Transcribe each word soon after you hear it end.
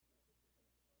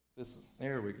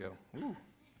There we go. Ooh,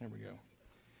 there we go.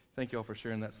 Thank you all for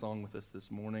sharing that song with us this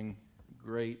morning.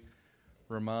 Great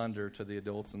reminder to the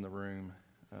adults in the room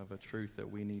of a truth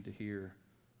that we need to hear.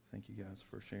 Thank you guys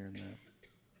for sharing that.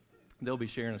 They'll be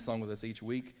sharing a song with us each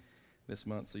week this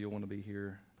month, so you'll want to be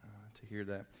here to hear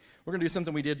that. We're going to do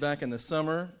something we did back in the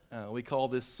summer. We call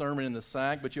this Sermon in the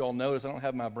Sack, but you all notice I don't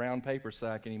have my brown paper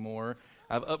sack anymore.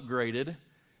 I've upgraded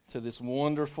to this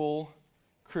wonderful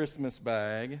Christmas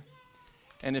bag.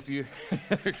 And if you're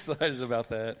excited about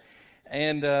that.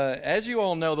 And as you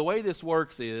all know, the way this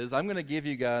works is I'm going to give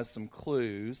you guys some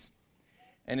clues.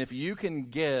 And if you can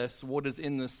guess what is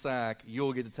in the sack,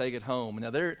 you'll get to take it home.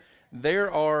 Now,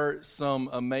 there are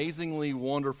some amazingly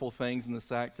wonderful things in the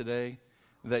sack today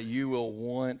that you will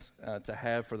want to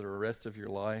have for the rest of your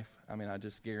life. I mean, I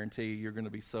just guarantee you're going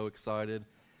to be so excited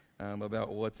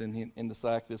about what's in the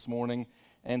sack this morning.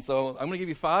 And so I'm going to give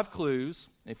you 5 clues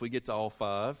if we get to all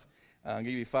 5. I'll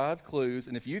give you 5 clues,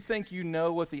 and if you think you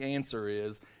know what the answer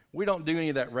is, we don't do any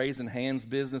of that raising hands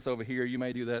business over here. You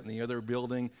may do that in the other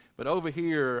building, but over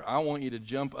here, I want you to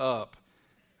jump up,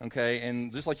 okay?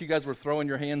 And just like you guys were throwing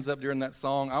your hands up during that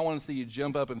song, I want to see you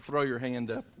jump up and throw your hand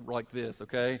up like this,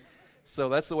 okay? So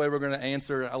that's the way we're going to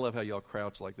answer. I love how y'all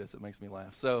crouch like this. It makes me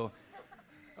laugh. So,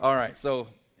 all right, so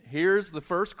here's the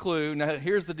first clue. Now,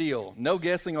 here's the deal. No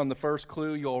guessing on the first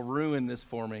clue. You'll ruin this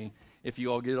for me if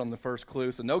you all get it on the first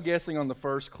clue. So no guessing on the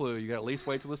first clue. You got to at least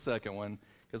wait till the second one,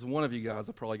 because one of you guys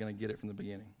are probably going to get it from the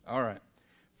beginning. All right.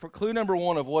 For clue number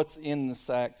 1 of what's in the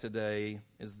sack today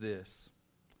is this.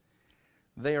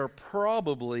 They are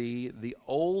probably the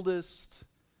oldest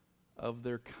of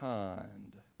their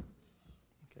kind.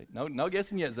 Okay. No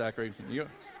guessing yet, Zachary.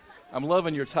 I'm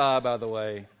loving your tie, by the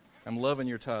way. I'm loving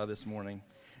your tie this morning.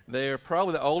 They are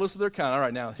probably the oldest of their kind. All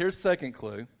right, now here's second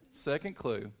clue. Second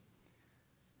clue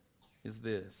is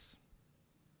this.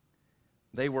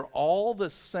 They were all the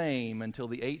same until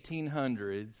the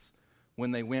 1800s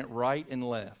when they went right and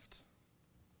left.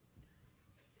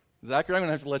 Zachary, I'm going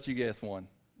to have to let you guess one.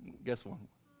 Guess one.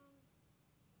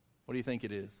 What do you think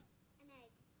it is?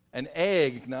 An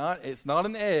egg. It's not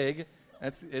an egg.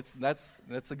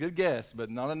 That's a good guess,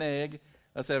 but not an egg.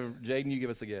 Let's have Jaden, you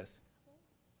give us a guess.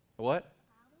 What?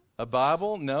 A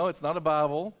Bible? No, it's not a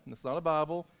Bible. It's not a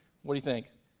Bible. What do you think?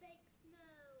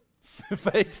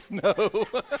 Fake snow.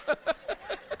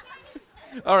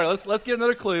 All right, let's get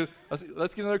another clue.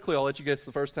 Let's get another clue. I'll let you guess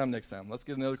the first time next time. Let's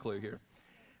get another clue here.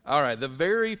 All right, the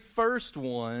very first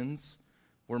ones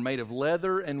were made of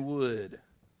leather and wood.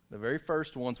 The very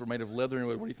first ones were made of leather and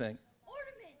wood. What do you think?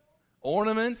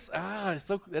 Ornaments.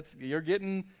 You're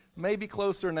getting maybe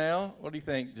closer now. What do you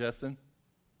think, Justin?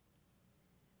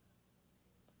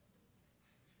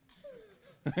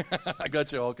 I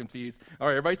got you all confused. All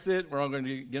right, everybody sit. We're all going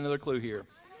to get another clue here.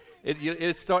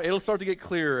 It'll start to get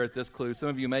clearer at this clue. Some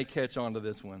of you may catch on to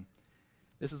this one.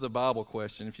 This is a Bible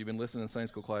question. If you've been listening to Sunday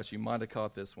school class, you might have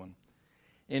caught this one.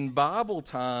 In Bible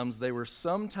times, they were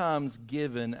sometimes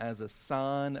given as a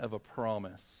sign of a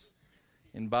promise.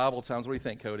 In Bible times, what do you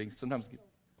think, Cody? Sometimes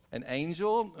an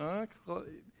angel?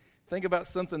 Think about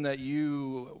something that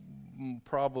you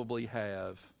probably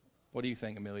have. What do you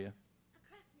think, Amelia?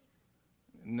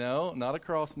 No, not a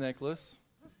cross necklace.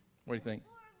 What do you think?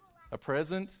 A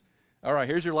present? All right,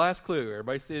 here's your last clue.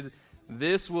 Everybody said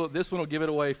this one will give it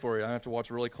away for you. I have to watch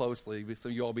really closely, so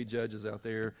you all be judges out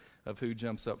there of who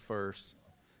jumps up first.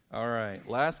 All right,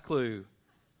 last clue.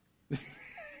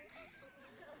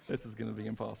 This is going to be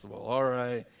impossible. All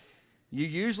right. You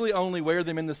usually only wear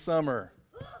them in the summer.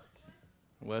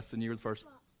 Weston, you were the first.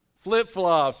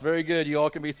 Flip-flops. Very good. You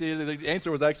all can be seated. The answer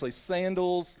was actually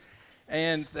sandals.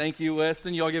 And thank you,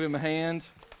 Weston. You all give him a hand.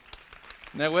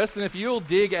 Now, Weston, if you'll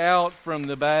dig out from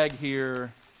the bag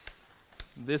here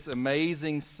this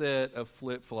amazing set of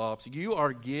flip-flops, you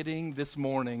are getting this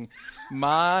morning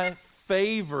my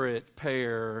favorite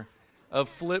pair of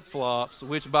flip-flops,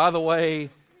 which, by the way,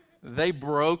 they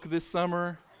broke this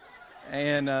summer.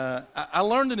 And I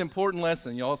learned an important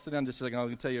lesson. Y'all sit down just a second. I'm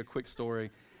going to tell you a quick story.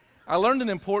 I learned an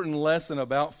important lesson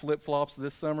about flip-flops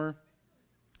this summer,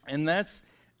 and that's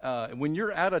when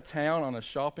you're out of town on a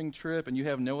shopping trip and you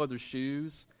have no other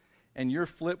shoes and your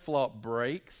flip-flop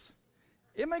breaks,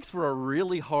 it makes for a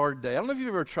really hard day. I don't know if you've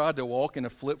ever tried to walk in a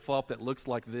flip-flop that looks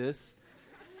like this,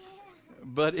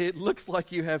 but it looks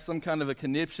like you have some kind of a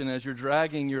conniption as you're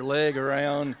dragging your leg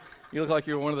around. You look like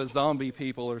you're one of the zombie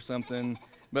people or something.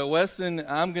 But Weston,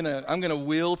 I'm gonna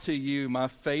will to you my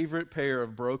favorite pair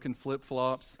of broken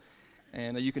flip-flops,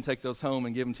 and you can take those home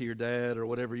and give them to your dad or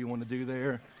whatever you want to do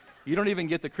there. You don't even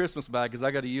get the Christmas bag because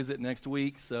I got to use it next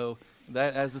week, so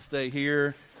that has to stay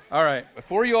here. All right,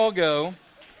 before you all go,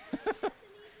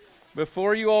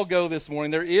 Before you all go this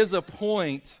morning, there is a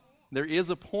point. There is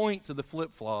a point to the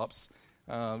flip-flops.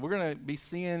 We're going to be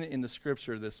seeing in the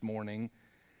Scripture this morning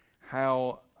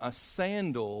how a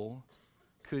sandal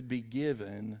could be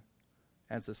given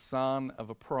as a sign of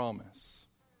a promise.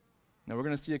 Now, we're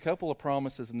going to see a couple of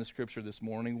promises in the Scripture this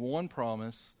morning. One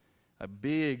promise, a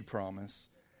big promise,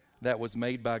 that was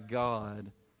made by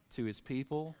God to His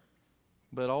people,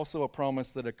 but also a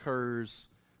promise that occurs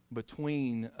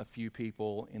between a few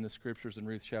people in the Scriptures in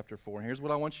Ruth chapter 4. And here's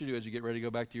what I want you to do as you get ready to go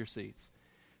back to your seats.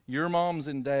 Your moms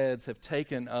and dads have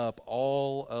taken up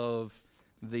all of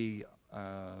the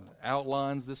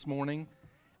outlines this morning.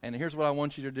 And here's what I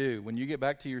want you to do. When you get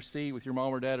back to your seat with your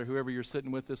mom or dad or whoever you're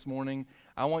sitting with this morning,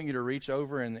 I want you to reach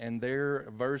over and their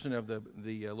version of the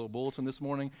little bulletin this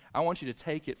morning, I want you to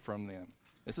take it from them.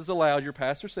 This is allowed. Your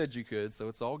pastor said you could, so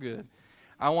it's all good.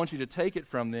 I want you to take it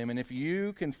from them, and if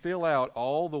you can fill out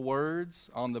all the words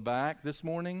on the back this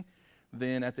morning,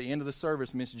 then at the end of the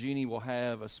service, Miss Jeannie will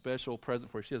have a special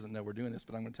present for you. She doesn't know we're doing this,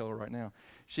 but I'm going to tell her right now.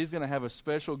 She's going to have a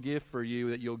special gift for you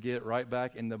that you'll get right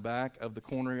back in the back of the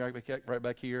corner, right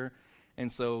back here.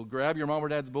 And so grab your mom or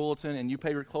dad's bulletin, and you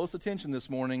pay close attention this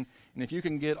morning. And if you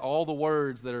can get all the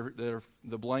words that are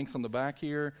the blanks on the back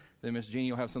here, then Miss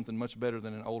Jeannie will have something much better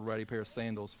than an old ratty pair of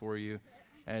sandals for you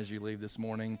as you leave this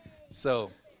morning.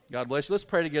 So, God bless you. Let's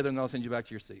pray together, and I'll send you back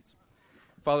to your seats.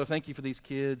 Father, thank you for these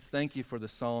kids. Thank you for the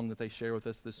song that they share with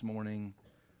us this morning.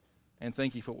 And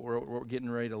thank you for what we're getting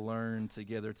ready to learn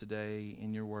together today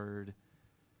in your word.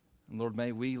 And Lord,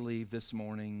 may we leave this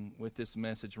morning with this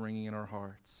message ringing in our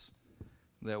hearts,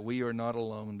 that we are not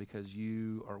alone because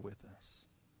you are with us.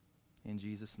 In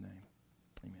Jesus' name,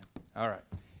 amen. All right.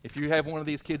 If you have one of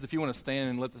these kids, if you want to stand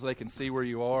and let they can see where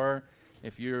you are,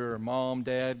 if you're mom,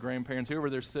 dad, grandparents, whoever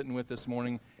they're sitting with this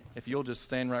morning, if you'll just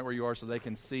stand right where you are so they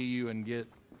can see you and get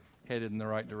headed in the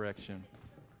right direction.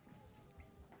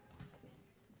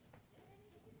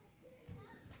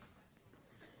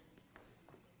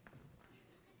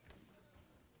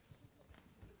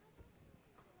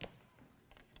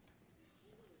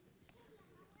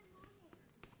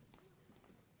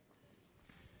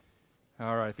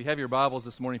 All right, if you have your Bibles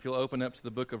this morning, if you'll open up to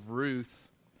the book of Ruth,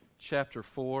 chapter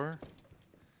 4.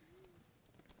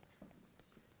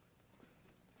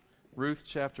 Ruth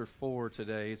chapter 4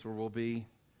 today is where we'll be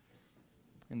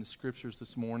in the Scriptures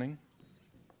this morning.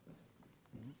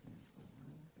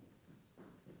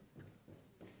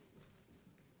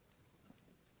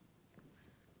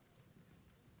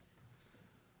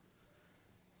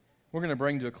 We're going to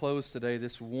bring to a close today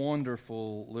this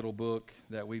wonderful little book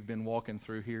that we've been walking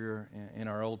through here in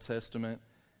our Old Testament.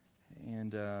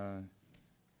 And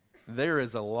there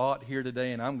is a lot here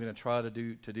today, and I'm going to try to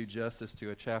do justice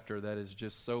to a chapter that is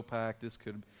just so packed. This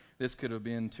could have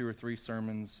been 2 or 3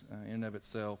 sermons in and of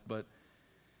itself. But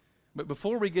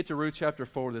before we get to Ruth chapter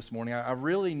 4 this morning, I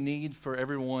really need for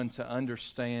everyone to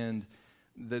understand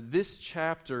that this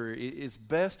chapter is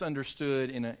best understood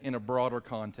in a broader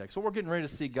context. What we're getting ready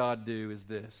to see God do is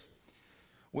this.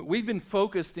 We've been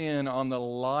focused in on the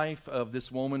life of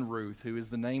this woman, Ruth, who is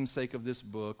the namesake of this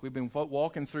book. We've been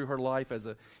walking through her life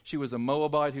she was a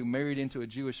Moabite who married into a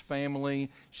Jewish family.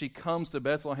 She comes to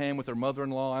Bethlehem with her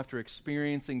mother-in-law after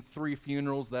experiencing 3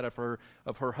 funerals, that of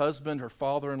her husband, her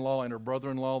father-in-law, and her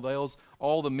brother-in-law.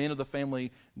 All the men of the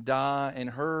family die,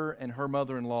 and her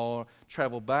mother-in-law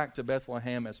travel back to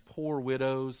Bethlehem as poor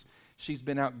widows. She's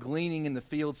been out gleaning in the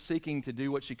fields, seeking to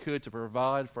do what she could to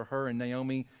provide for her and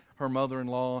Naomi, her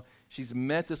mother-in-law. She's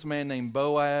met this man named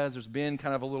Boaz. There's been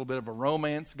kind of a little bit of a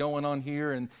romance going on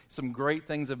here, and some great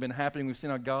things have been happening. We've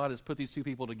seen how God has put these 2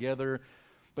 people together.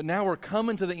 But now we're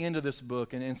coming to the end of this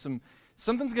book, and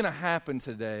something's going to happen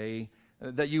today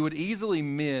that you would easily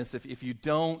miss if you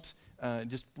don't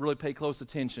just really pay close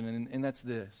attention, and that's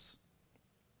this.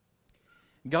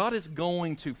 God is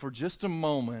going to, for just a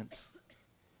moment,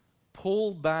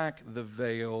 pull back the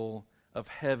veil of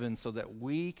heaven so that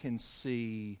we can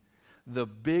see the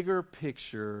bigger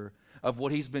picture of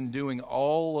what He's been doing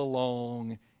all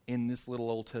along in this little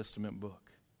Old Testament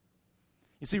book.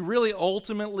 You see, really,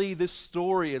 ultimately, this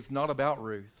story is not about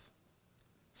Ruth.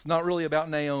 It's not really about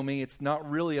Naomi. It's not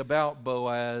really about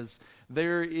Boaz.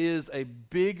 There is a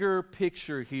bigger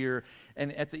picture here.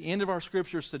 And at the end of our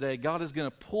Scriptures today, God is going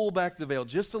to pull back the veil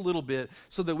just a little bit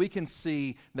so that we can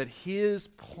see that His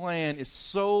plan is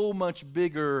so much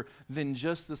bigger than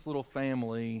just this little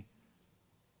family,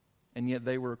 and yet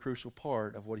they were a crucial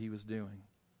part of what He was doing.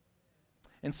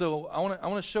 And so I want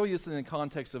to show you this in the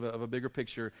context of a bigger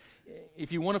picture.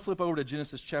 If you want to flip over to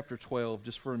Genesis chapter 12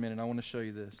 just for a minute, I want to show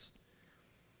you this.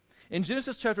 In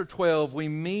Genesis chapter 12, we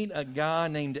meet a guy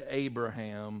named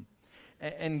Abraham,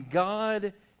 and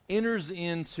God enters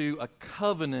into a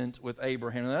covenant with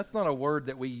Abraham. And that's not a word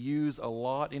that we use a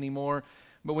lot anymore.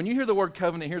 But when you hear the word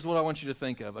covenant, here's what I want you to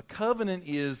think of. A covenant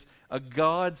is a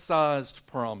God-sized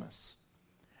promise.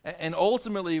 And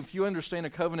ultimately, if you understand a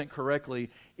covenant correctly,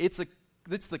 it's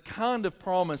the kind of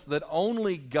promise that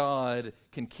only God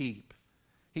can keep.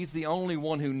 He's the only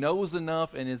one who knows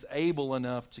enough and is able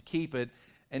enough to keep it.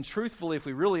 And truthfully, if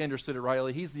we really understood it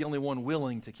rightly, He's the only one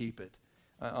willing to keep it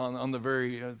on the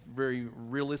very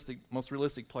realistic, most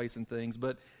realistic place in things.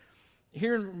 But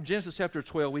here in Genesis chapter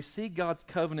 12, we see God's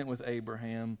covenant with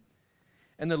Abraham.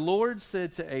 And the Lord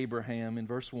said to Abraham in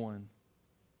verse 1,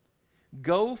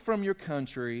 "Go from your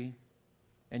country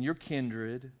and your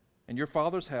kindred and your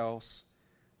father's house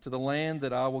to the land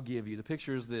that I will give you." The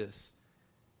picture is this.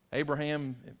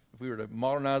 Abraham, if we were to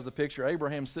modernize the picture,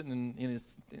 Abraham's sitting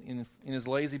in his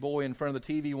lazy boy in front of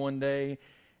the TV one day,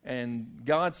 and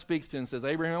God speaks to him and says,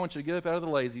 "Abraham, I want you to get up out of the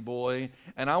lazy boy,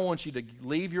 and I want you to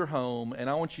leave your home, and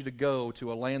I want you to go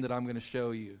to a land that I'm going to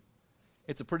show you.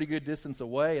 It's a pretty good distance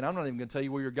away, and I'm not even going to tell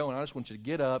you where you're going. I just want you to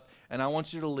get up, and I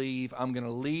want you to leave. I'm going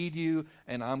to lead you,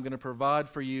 and I'm going to provide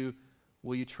for you.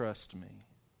 Will you trust me?"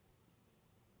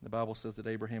 The Bible says that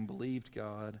Abraham believed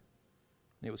God,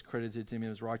 and it was credited to him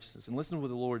as righteousness. And listen to what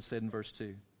the Lord said in verse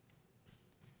 2.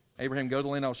 Abraham, go to the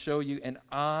land I'll show you, and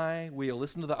I will,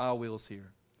 listen to the I wills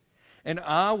here, "and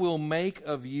I will make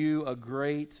of you a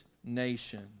great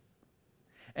nation.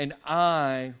 And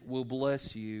I will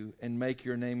bless you and make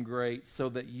your name great so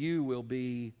that you will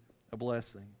be a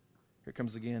blessing." Here it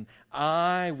comes again.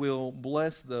 "I will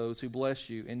bless those who bless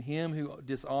you, and him who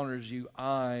dishonors you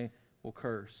I will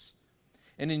curse.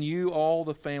 And in you all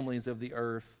the families of the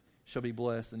earth shall be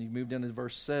blessed." And you move down to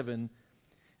verse 7,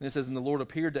 and it says, "And the Lord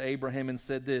appeared to Abraham and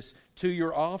said this, 'To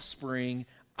your offspring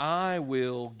I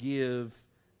will give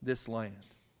this land.'"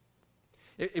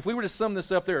 If we were to sum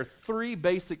this up, there are three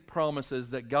basic promises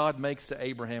that God makes to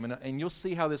Abraham, and you'll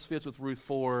see how this fits with Ruth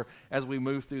 4 as we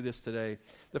move through this today.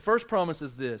 The first promise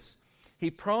is this.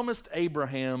 He promised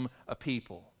Abraham a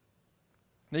people.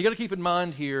 Now you got to keep in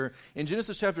mind here, in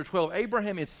Genesis chapter 12,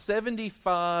 Abraham is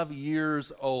 75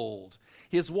 years old.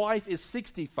 His wife is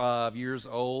 65 years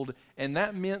old, and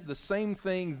that meant the same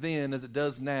thing then as it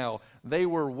does now. They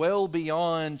were well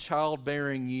beyond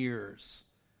childbearing years.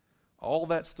 All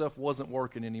that stuff wasn't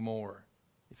working anymore,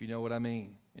 if you know what I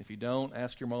mean. If you don't,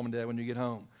 ask your mom and dad when you get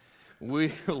home.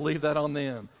 We'll leave that on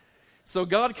them. So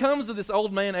God comes to this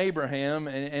old man Abraham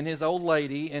and his old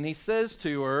lady, and he says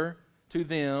to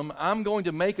them, "I'm going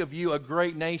to make of you a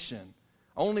great nation.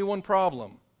 Only one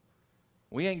problem.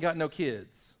 We ain't got no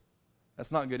kids."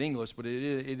 That's not good English, but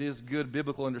it is good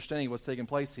biblical understanding of what's taking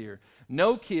place here.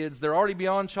 No kids. They're already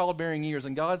beyond childbearing years.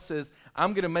 And God says,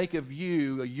 "I'm going to make of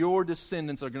you, your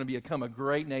descendants are going to become a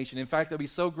great nation. In fact, they'll be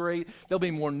so great, they'll be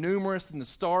more numerous than the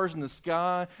stars in the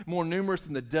sky, more numerous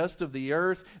than the dust of the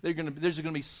earth. There's going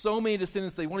to be so many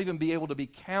descendants, they won't even be able to be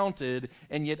counted."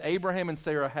 And yet Abraham and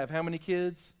Sarah have how many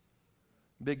kids?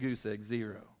 Big goose egg,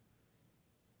 0.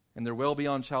 And they're well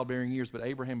beyond childbearing years, but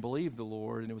Abraham believed the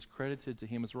Lord, and it was credited to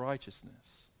him as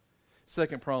righteousness.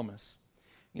 Second promise.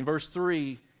 In verse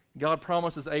 3, God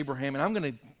promises Abraham, "And I'm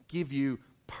going to give you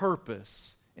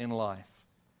purpose in life.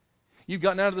 You've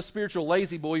gotten out of the spiritual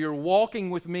lazy boy. You're walking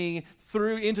with me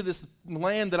through into this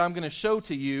land that I'm going to show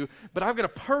to you, but I've got a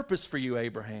purpose for you,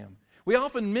 Abraham." We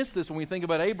often miss this when we think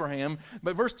about Abraham,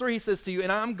 but verse 3 he says to you,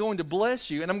 "And I'm going to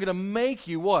bless you, and I'm going to make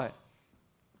you" what?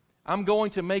 "I'm going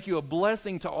to make you a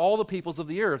blessing to all the peoples of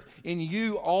the earth. In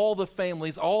you, all the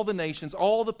families, all the nations,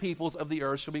 all the peoples of the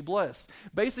earth shall be blessed."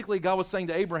 Basically, God was saying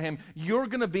to Abraham, you're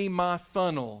going to be my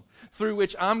funnel through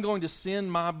which I'm going to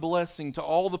send my blessing to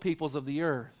all the peoples of the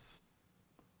earth.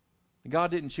 God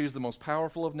didn't choose the most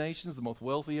powerful of nations, the most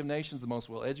wealthy of nations, the most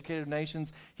well-educated of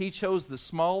nations. He chose the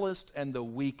smallest and the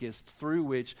weakest through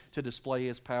which to display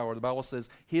His power. The Bible says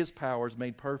His power is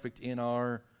made perfect in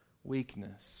our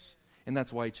weakness. And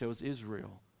that's why He chose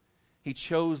Israel. He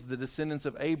chose the descendants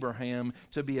of Abraham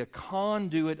to be a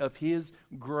conduit of His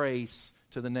grace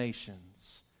to the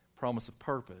nations. Promise of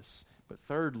purpose. But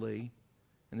thirdly,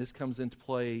 and this comes into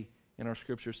play in our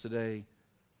scriptures today,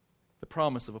 the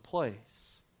promise of a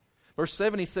place. Verse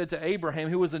 7, He said to Abraham,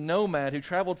 who was a nomad, who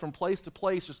traveled from place to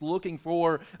place just looking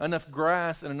for enough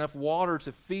grass and enough water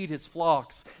to feed his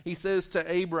flocks. He says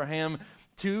to Abraham,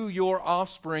 "To your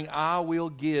offspring I will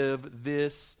give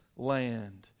this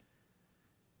land."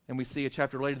 And we see a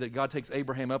chapter later that God takes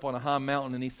Abraham up on a high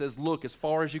mountain and He says, "Look, as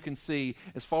far as you can see,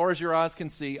 as far as your eyes can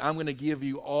see, I'm going to give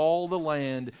you all the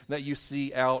land that you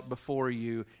see out before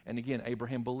you." And again,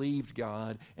 Abraham believed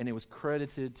God, and it was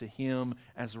credited to him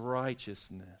as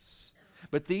righteousness.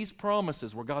 But these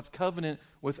promises were God's covenant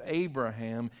with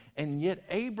Abraham, and yet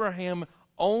Abraham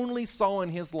only saw in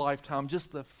his lifetime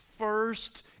just the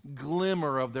first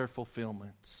glimmer of their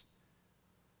fulfillment.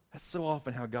 That's so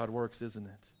often how God works, isn't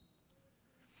it?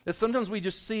 That sometimes we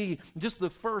just see just the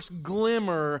first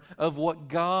glimmer of what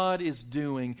God is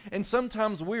doing. And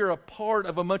sometimes we are a part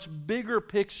of a much bigger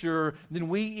picture than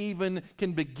we even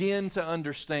can begin to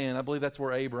understand. I believe that's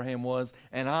where Abraham was.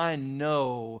 And I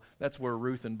know that's where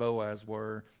Ruth and Boaz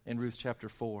were in Ruth chapter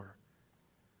 4.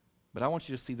 But I want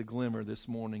you to see the glimmer this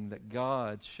morning that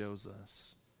God shows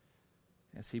us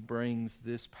as He brings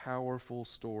this powerful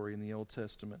story in the Old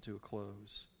Testament to a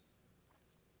close.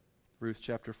 Ruth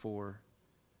chapter 4.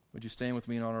 Would you stand with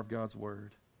me in honor of God's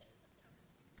word?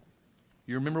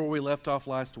 You remember where we left off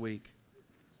last week?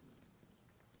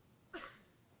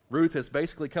 Ruth has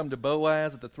basically come to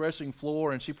Boaz at the threshing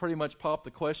floor, and she pretty much popped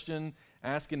the question,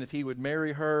 asking if he would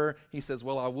marry her. He says,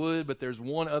 well, I would, but there's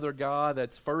one other guy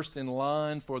that's first in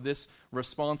line for this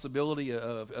responsibility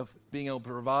of being able to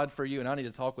provide for you, and I need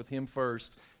to talk with him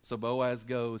first. So Boaz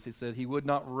goes. He said he would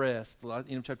not rest.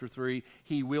 End of chapter 3,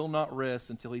 he will not rest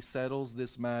until he settles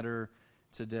this matter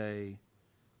today.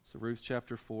 So Ruth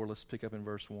chapter 4, let's pick up in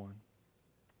verse 1.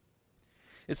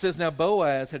 It says, now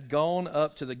Boaz had gone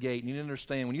up to the gate. And you need to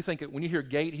understand, when you hear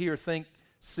gate here, think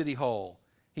City Hall.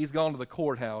 He's gone to the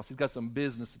courthouse. He's got some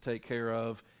business to take care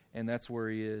of, and that's where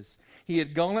he is. He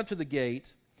had gone up to the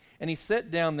gate, and he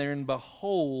sat down there, and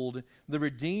behold, the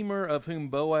Redeemer of whom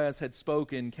Boaz had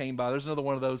spoken came by. There's another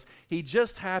one of those. He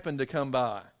just happened to come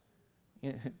by.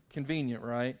 Convenient,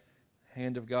 right?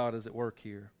 Hand of God is at work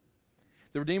here.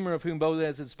 The Redeemer of whom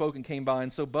Boaz had spoken came by,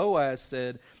 and so Boaz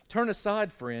said, turn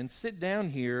aside, friend, sit down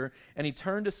here. And he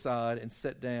turned aside and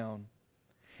sat down.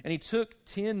 And he took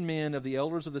 10 men of the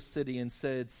elders of the city and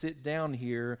said, sit down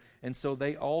here. And so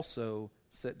they also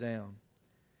sat down.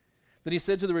 Then he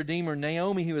said to the Redeemer,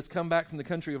 Naomi, who has come back from the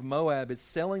country of Moab, is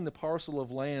selling the parcel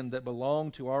of land that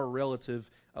belonged to our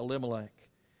relative Elimelech.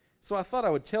 So I thought I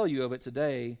would tell you of it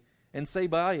today, and say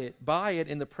buy it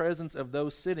in the presence of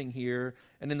those sitting here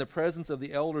and in the presence of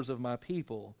the elders of my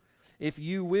people. If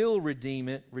you will redeem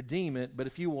it, but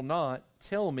if you will not,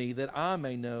 tell me that I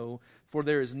may know, for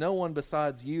there is no one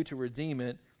besides you to redeem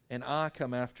it, and I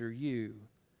come after you.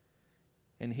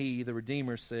 And he, the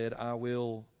Redeemer, said, I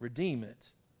will redeem it.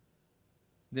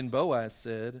 Then Boaz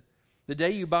said, the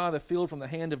day you buy the field from the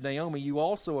hand of Naomi, you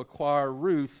also acquire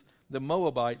Ruth, the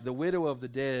Moabite, the widow of the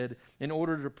dead, in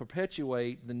order to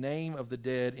perpetuate the name of the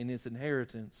dead in his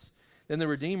inheritance. Then the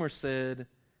Redeemer said,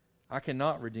 I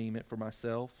cannot redeem it for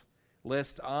myself,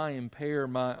 lest I impair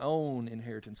my own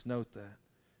inheritance. Note that.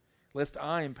 Lest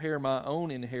I impair my own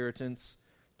inheritance,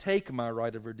 take my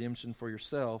right of redemption for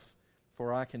yourself,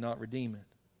 for I cannot redeem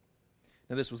it.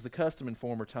 Now this was the custom in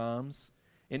former times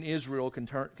in Israel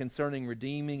concerning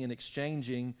redeeming and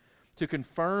exchanging. To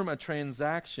confirm a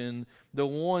transaction, the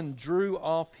one drew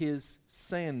off his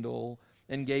sandal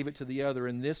and gave it to the other,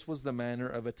 and this was the manner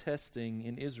of attesting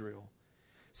in Israel.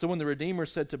 So when the Redeemer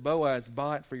said to Boaz,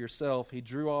 buy it for yourself, he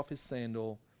drew off his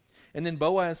sandal. And then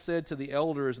Boaz said to the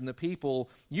elders and the people,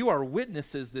 you are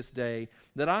witnesses this day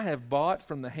that I have bought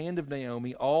from the hand of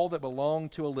Naomi all that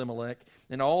belonged to Elimelech,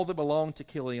 and all that belonged to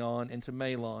Chilion and to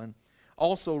Mahlon.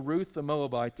 Also Ruth the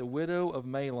Moabite, the widow of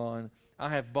Mahlon, I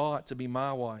have bought to be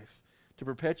my wife, to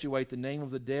perpetuate the name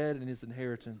of the dead in his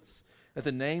inheritance, that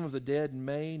the name of the dead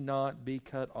may not be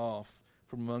cut off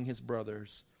from among his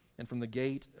brothers and from the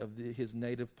gate of his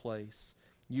native place.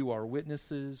 You are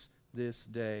witnesses this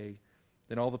day.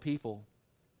 Then all the people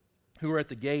who were at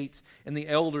the gate and the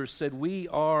elders said, we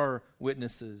are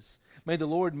witnesses. May the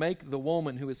Lord make the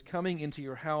woman who is coming into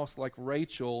your house like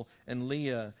Rachel and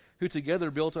Leah, who together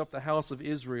built up the house of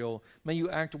Israel. May you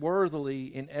act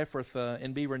worthily in Ephrathah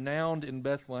and be renowned in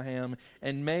Bethlehem,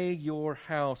 and may your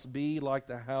house be like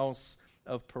the house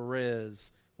of Perez.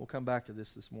 We'll come back to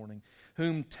this morning.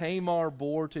 Whom Tamar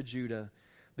bore to Judah,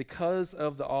 because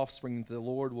of the offspring that the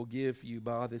Lord will give you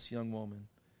by this young woman.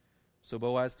 So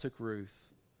Boaz took Ruth,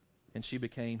 and she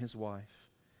became his wife.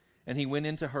 And he went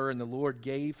into her, and the Lord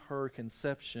gave her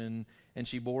conception, and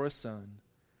she bore a son.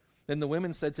 Then the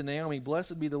women said to Naomi,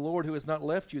 blessed be the Lord who has not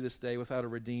left you this day without a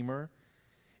redeemer,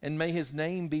 and may his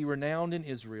name be renowned in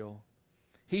Israel.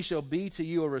 He shall be to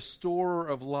you a restorer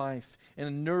of life and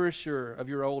a nourisher of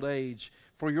your old age.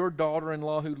 For your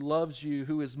daughter-in-law who loves you,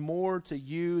 who is more to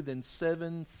you than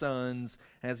 7 sons,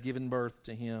 has given birth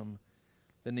to him.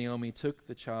 Then Naomi took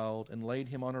the child and laid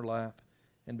him on her lap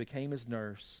and became his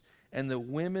nurse. And the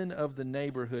women of the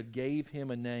neighborhood gave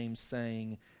him a name,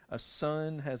 saying, a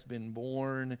son has been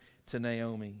born to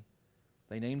Naomi.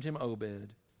 They named him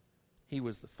Obed. He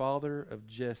was the father of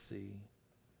Jesse,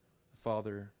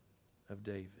 father of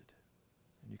David.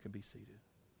 And you can be seated.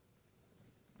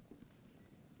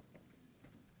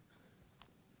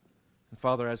 And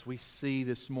Father, as we see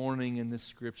this morning in this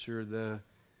scripture, the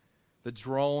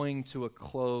drawing to a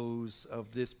close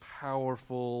of this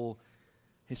powerful,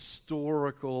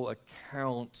 historical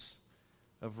account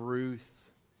of Ruth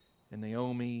and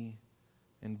Naomi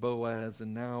and Boaz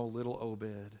and now little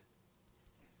Obed.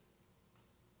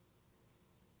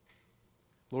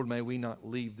 Lord, may we not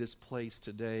leave this place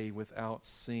today without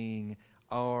seeing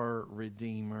our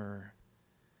Redeemer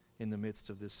in the midst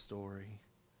of this story.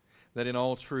 That in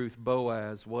all truth,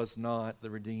 Boaz was not the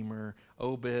Redeemer.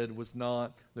 Obed was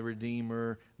not the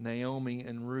Redeemer. Naomi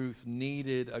and Ruth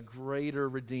needed a greater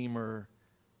Redeemer.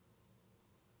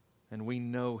 And we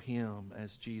know him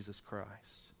as Jesus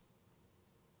Christ.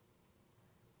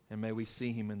 And may we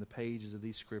see him in the pages of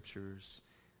these scriptures.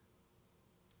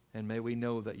 And may we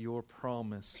know that your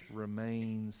promise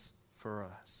remains for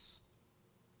us.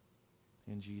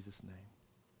 In Jesus' name,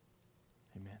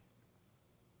 amen.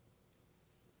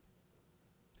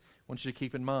 I want you to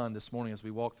keep in mind this morning as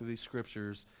we walk through these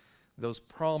scriptures, those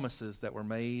promises that were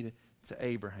made to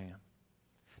Abraham.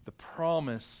 The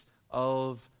promise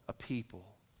of a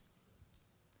people.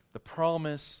 The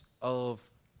promise of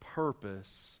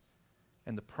purpose.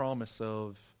 And the promise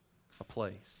of a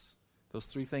place. Those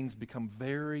three things become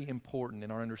very important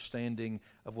in our understanding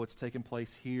of what's taken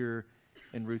place here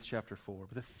in Ruth chapter 4.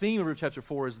 But the theme of Ruth chapter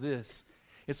 4 is this.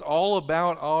 It's all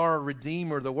about our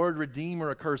Redeemer. The word Redeemer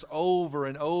occurs over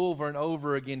and over and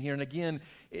over again here. And again,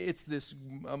 it's this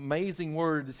amazing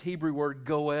word, this Hebrew word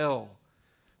goel,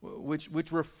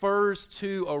 which refers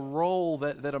to a role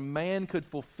that a man could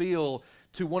fulfill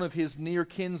to one of his near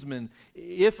kinsmen.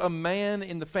 If a man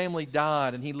in the family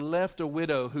died and he left a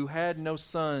widow who had no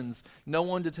sons, no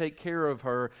one to take care of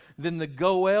her, then the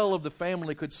goel of the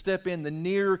family could step in, the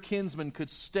near kinsman could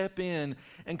step in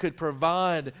and could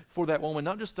provide for that woman,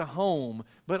 not just a home,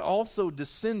 but also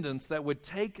descendants that would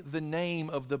take the name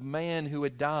of the man who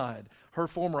had died, her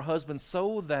former husband,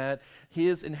 so that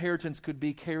his inheritance could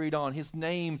be carried on, his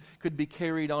name could be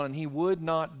carried on, and he would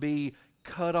not be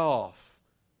cut off.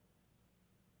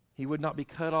 He would not be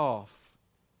cut off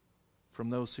from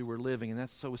those who were living. And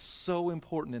that's so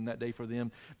important in that day for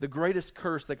them. The greatest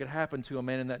curse that could happen to a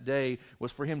man in that day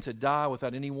was for him to die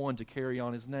without anyone to carry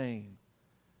on his name.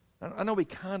 I know we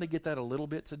kind of get that a little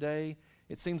bit today.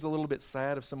 It seems a little bit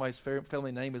sad if somebody's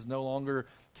family name is no longer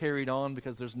carried on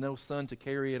because there's no son to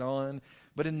carry it on.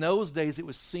 But in those days, it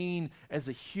was seen as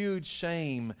a huge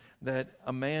shame that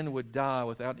a man would die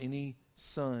without any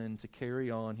son to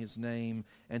carry on his name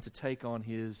and to take on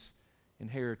his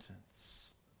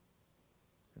inheritance.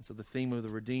 And so the theme of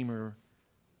the Redeemer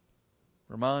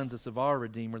reminds us of our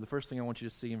Redeemer. The first thing I want you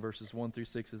to see in verses 1 through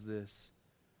 6 is this: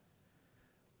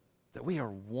 that we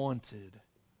are wanted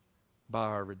by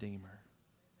our Redeemer.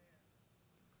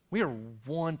 We are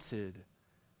wanted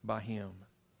by him.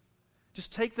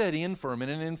 Just take that in for a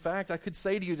minute. And in fact, I could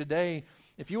say to you today,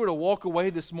 if you were to walk away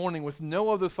this morning with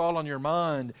no other thought on your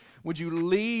mind, would you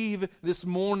leave this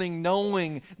morning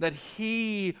knowing that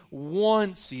he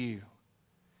wants you?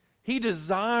 He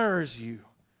desires you.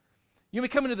 You may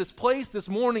come into this place this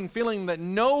morning feeling that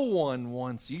no one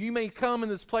wants you. You may come in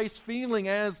this place feeling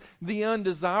as the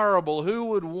undesirable. Who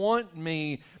would want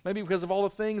me? Maybe because of all the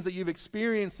things that you've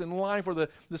experienced in life, or the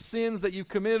sins that you've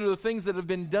committed, or the things that have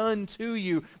been done to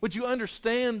you. Would you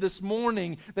understand this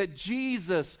morning that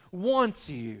Jesus wants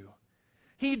you?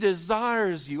 He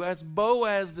desires you as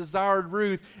Boaz desired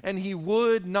Ruth, and he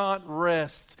would not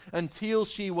rest until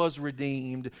she was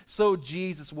redeemed. So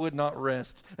Jesus would not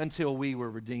rest until we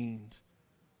were redeemed.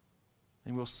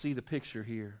 And we'll see the picture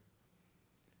here.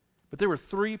 But there were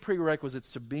three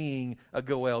prerequisites to being a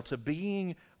goel, to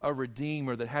being a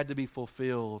redeemer, that had to be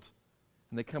fulfilled.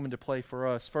 And they come into play for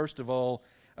us. First of all,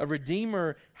 a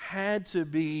redeemer had to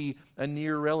be a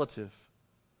near relative.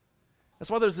 That's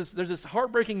why there's this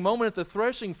heartbreaking moment at the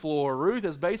threshing floor. Ruth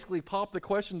has basically popped the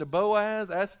question to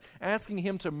Boaz, asking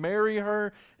him to marry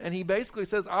her. And he basically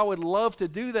says, I would love to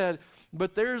do that,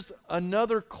 but there's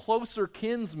another closer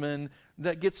kinsman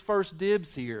that gets first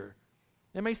dibs here.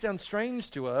 It may sound strange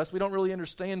to us. We don't really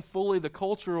understand fully the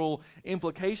cultural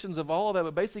implications of all of that.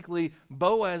 But basically,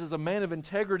 Boaz, as a man of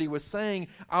integrity, was saying,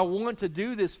 I want to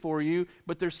do this for you,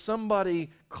 but there's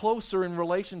somebody closer in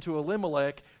relation to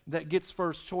Elimelech that gets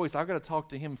first choice. I've got to talk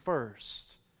to him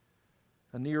first.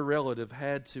 A near relative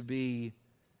had to be,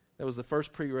 that was the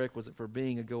first prerequisite for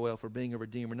being a goel, for being a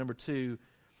redeemer. Number two,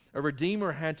 a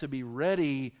redeemer had to be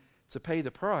ready to pay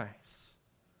the price.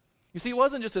 You see, it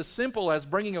wasn't just as simple as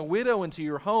bringing a widow into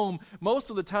your home. Most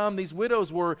of the time, these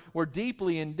widows were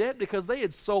deeply in debt because they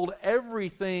had sold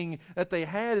everything that they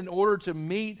had in order to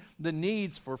meet the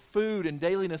needs for food and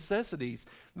daily necessities.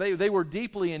 They were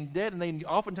deeply in debt, and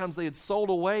oftentimes they had sold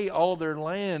away all their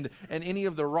land and any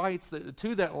of the rights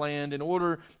to that land in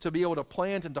order to be able to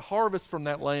plant and to harvest from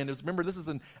that land. Remember, this is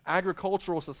an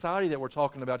agricultural society that we're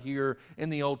talking about here in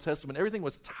the Old Testament. Everything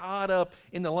was tied up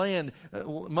in the land.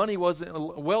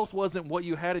 Wealth wasn't what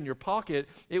you had in your pocket.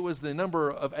 It was the number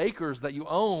of acres that you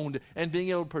owned and being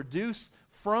able to produce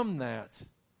from that.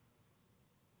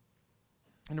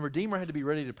 And the Redeemer had to be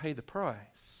ready to pay the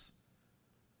price,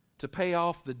 to pay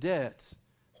off the debt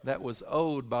that was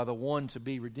owed by the one to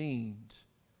be redeemed.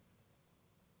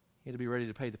 He had to be ready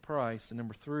to pay the price. And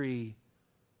number 3,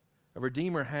 a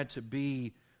Redeemer had to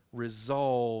be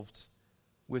resolved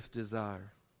with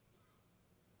desire.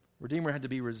 Redeemer had to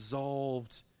be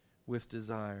resolved with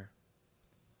desire.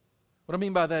 What I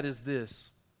mean by that is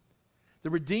this. The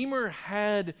Redeemer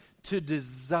had to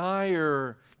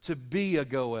desire to be a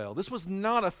Goel. This was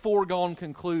not a foregone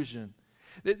conclusion.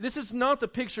 This is not the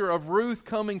picture of Ruth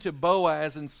coming to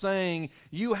Boaz and saying,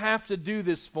 you have to do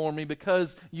this for me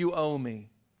because you owe me.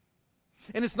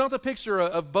 And it's not the picture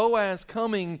of Boaz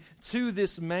coming to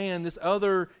this man, this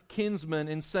other kinsman,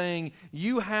 and saying,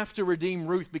 you have to redeem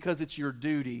Ruth because it's your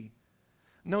duty.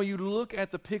 No, you look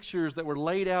at the pictures that were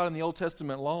laid out in the Old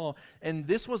Testament law, and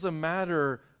this was a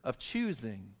matter of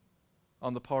choosing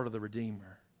on the part of the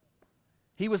Redeemer.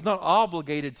 He was not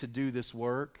obligated to do this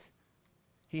work.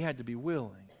 He had to be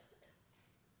willing.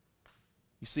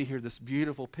 You see here this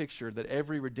beautiful picture that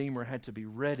every Redeemer had to be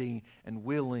ready and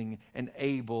willing and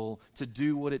able to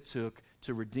do what it took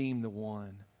to redeem the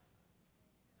one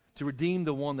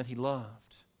that he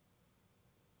loved.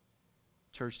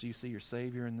 Church, do you see your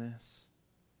Savior in this?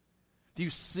 Do you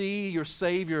see your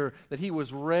Savior, that He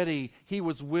was ready, He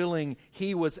was willing,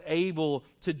 He was able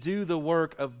to do the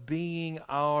work of being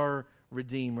our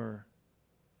Redeemer?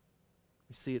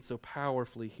 We see it so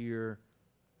powerfully here.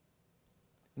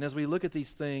 And as we look at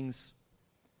these things,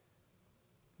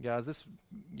 guys,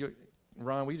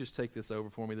 Ron, will you just take this over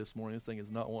for me this morning? This thing is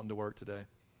not wanting to work today.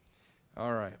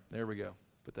 All right, there we go.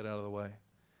 Put that out of the way.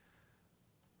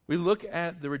 We look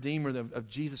at the Redeemer of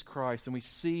Jesus Christ and we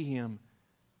see Him.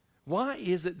 Why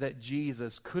is it that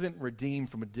Jesus couldn't redeem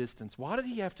from a distance? Why did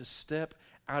He have to step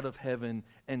out of heaven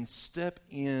and step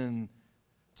in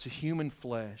to human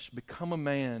flesh, become a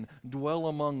man, dwell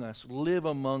among us, live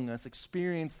among us,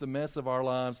 experience the mess of our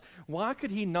lives? Why could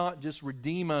He not just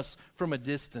redeem us from a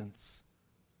distance?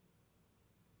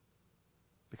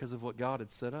 Because of what God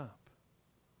had set up.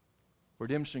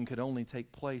 Redemption could only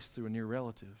take place through a near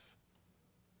relative,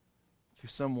 through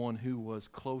someone who was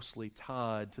closely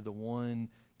tied to the one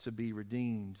to be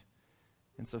redeemed.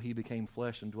 And so He became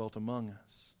flesh and dwelt among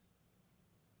us.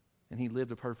 And He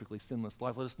lived a perfectly sinless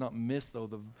life. Let us not miss, though,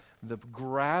 the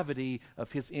gravity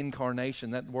of His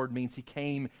incarnation. That word means He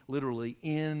came literally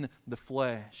in the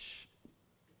flesh.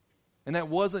 And that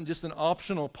wasn't just an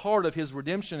optional part of His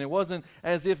redemption. It wasn't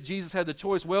as if Jesus had the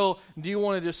choice, well, do you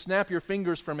want to just snap your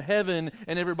fingers from heaven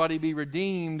and everybody be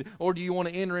redeemed, or do you want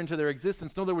to enter into their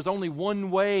existence? No, there was only one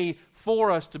way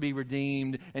for us to be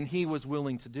redeemed, and He was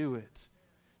willing to do it.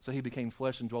 So He became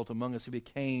flesh and dwelt among us. He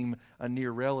became a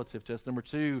near relative to us. Number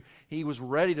 2, He was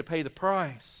ready to pay the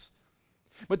price.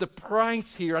 But the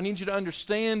price here, I need you to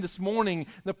understand this morning,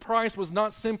 the price was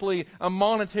not simply a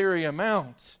monetary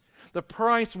amount. The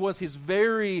price was His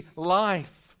very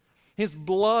life. His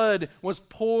blood was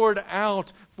poured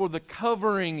out for the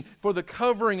covering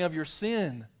of your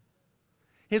sin.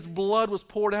 His blood was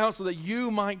poured out so that you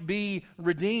might be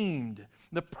redeemed.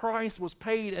 The price was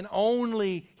paid, and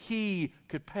only He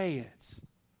could pay it.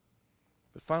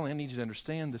 But finally, I need you to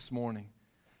understand this morning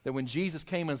that when Jesus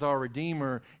came as our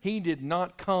Redeemer, He did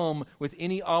not come with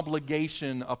any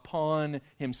obligation upon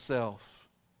Himself.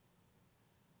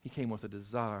 He came with a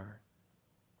desire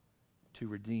to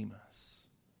redeem us,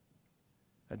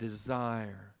 a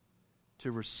desire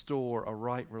to restore a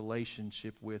right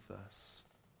relationship with us,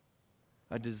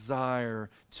 a desire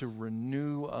to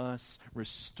renew us,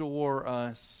 restore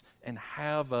us, and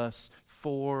have us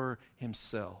for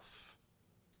Himself.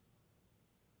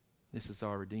 This is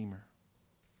our Redeemer.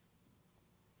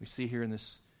 We see here in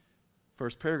this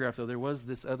first paragraph, though, there was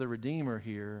this other Redeemer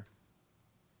here.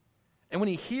 And when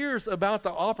he hears about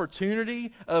the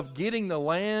opportunity of getting the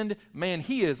land, man,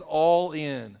 he is all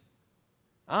in.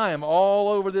 I am all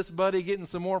over this, buddy, getting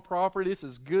some more property. This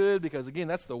is good because, again,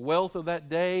 that's the wealth of that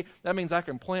day. That means I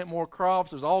can plant more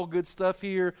crops. There's all good stuff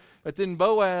here. But then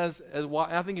Boaz,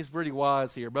 I think he's pretty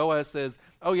wise here. Boaz says,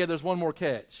 oh, yeah, there's one more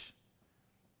catch.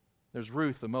 there's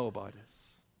Ruth the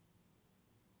Moabitess.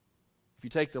 If you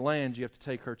take the land, you have to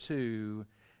take her too.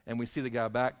 And we see the guy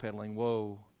backpedaling.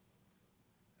 Whoa,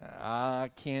 I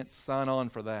can't sign on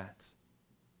for that.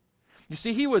 You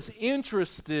see, he was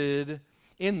interested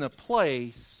in the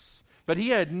place, but he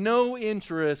had no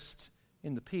interest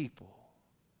in the people.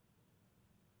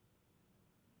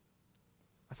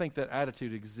 I think that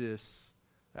attitude exists.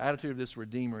 The attitude of this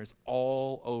Redeemer is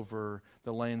all over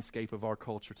the landscape of our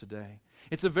culture today.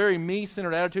 It's a very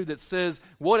me-centered attitude that says,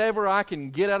 whatever I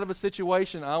can get out of a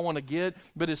situation, I want to get.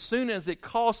 But as soon as it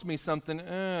costs me something,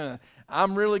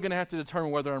 I'm really going to have to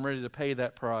determine whether I'm ready to pay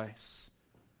that price.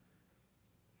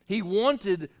 He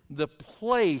wanted the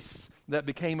place that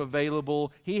became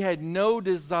available. He had no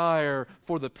desire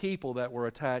for the people that were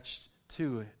attached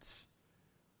to it.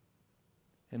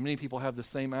 And many people have the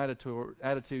same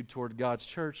attitude toward God's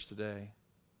church today.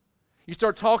 You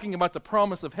start talking about the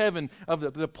promise of heaven,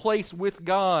 of the place with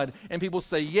God, and people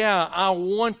say, yeah, I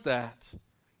want that.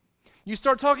 You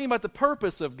start talking about the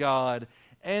purpose of God,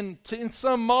 and in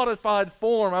some modified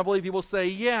form, I believe people say,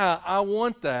 yeah, I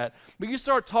want that. But you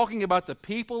start talking about the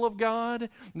people of God,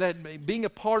 that being a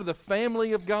part of the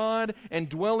family of God, and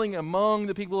dwelling among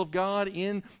the people of God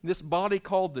in this body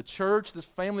called the church, this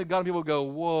family of God, and people go,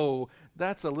 whoa,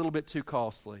 that's a little bit too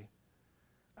costly.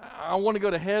 I want to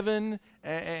go to heaven,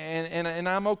 and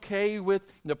I'm okay with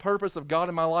the purpose of God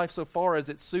in my life so far as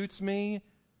it suits me.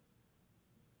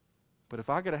 But if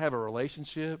I got to have a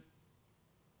relationship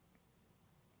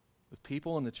with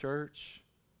people in the church,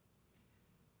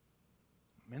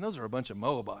 man, those are a bunch of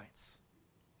Moabites.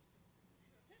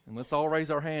 And let's all raise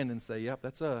our hand and say, yep,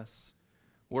 that's us.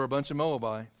 We're a bunch of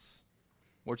Moabites.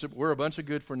 We're a bunch of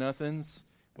good-for-nothings.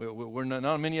 We're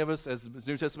not many of us, as the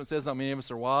New Testament says, not many of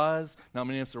us are wise, not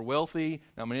many of us are wealthy,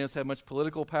 not many of us have much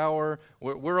political power.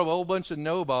 We're a whole bunch of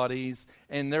nobodies,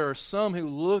 and there are some who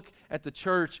look at the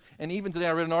church, and even today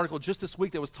I read an article just this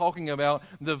week that was talking about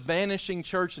the vanishing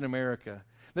church in America.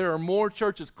 There are more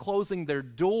churches closing their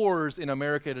doors in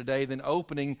America today than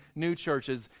opening new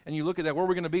churches. And you look at that, where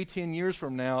we're going to be 10 years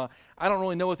from now, I don't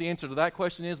really know what the answer to that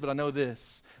question is, but I know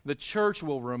this. The church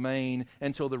will remain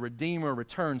until the Redeemer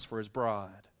returns for his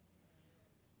bride.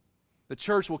 The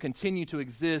church will continue to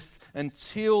exist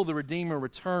until the Redeemer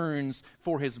returns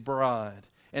for his bride.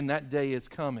 And that day is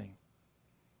coming.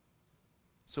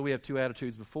 So we have two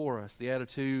attitudes before us. The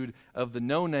attitude of the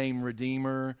no-name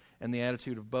Redeemer and the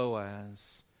attitude of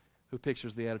Boaz, who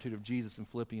pictures the attitude of Jesus in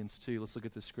Philippians 2. Let's look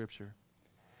at this scripture.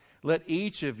 Let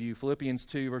each of you, Philippians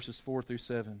 2, verses 4 through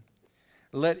 7,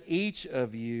 let each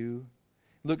of you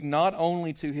look not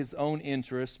only to his own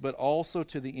interests, but also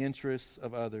to the interests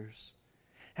of others,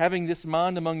 having this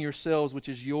mind among yourselves, which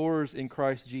is yours in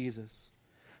Christ Jesus,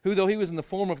 who, though he was in the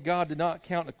form of God, did not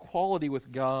count equality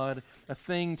with God a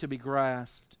thing to be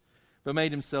grasped, but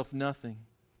made himself nothing,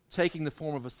 taking the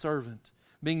form of a servant,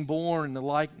 being born in the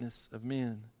likeness of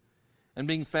men. And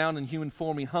being found in human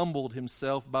form, he humbled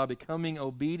himself by becoming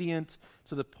obedient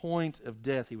to the point of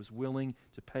death. He was willing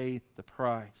to pay the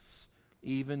price,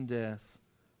 even death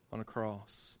on a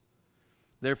cross.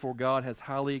 Therefore God has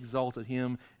highly exalted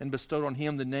him and bestowed on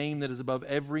him the name that is above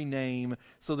every name,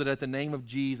 so that at the name of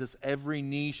Jesus every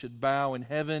knee should bow in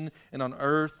heaven and on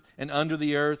earth and under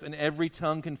the earth, and every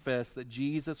tongue confess that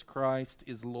Jesus Christ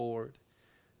is Lord,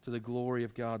 to the glory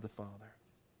of God the Father.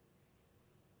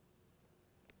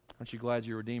 Aren't you glad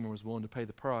your Redeemer was willing to pay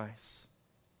the price?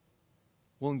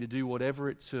 Willing to do whatever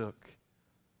it took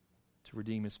to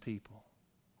redeem his people,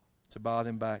 to buy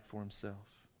them back for himself.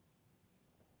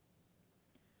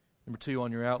 Number 2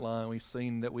 on your outline, we've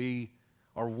seen that we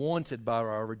are wanted by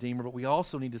our Redeemer, but we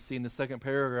also need to see in the second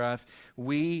paragraph,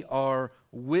 we are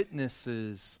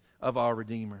witnesses of our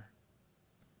Redeemer.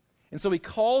 And so he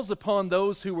calls upon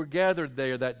those who were gathered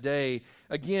there that day.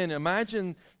 Again,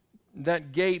 imagine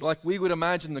that gate like we would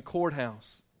imagine the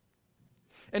courthouse.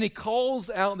 And he calls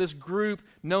out this group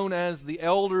known as the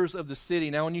elders of the city.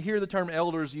 Now, when you hear the term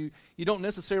elders, you don't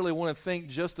necessarily want to think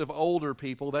just of older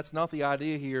people. That's not the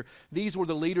idea here. These were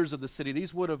the leaders of the city.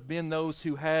 These would have been those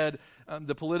who had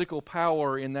the political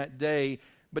power in that day.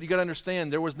 But you got to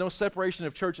understand, there was no separation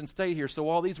of church and state here. So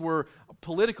while these were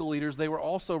political leaders, they were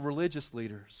also religious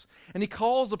leaders. And he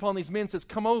calls upon these men and says,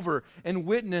 come over and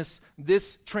witness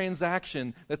this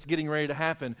transaction that's getting ready to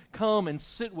happen. Come and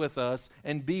sit with us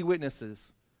and be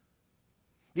witnesses.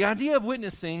 The idea of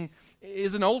witnessing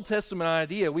is an Old Testament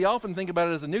idea. We often think about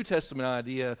it as a New Testament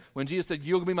idea when Jesus said,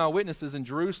 you'll be my witnesses in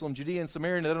Jerusalem, Judea, and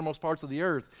Samaria, and the uttermost parts of the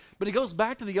earth. But it goes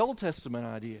back to the Old Testament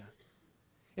idea.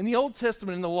 In the Old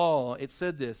Testament, in the law, it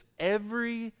said this: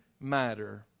 every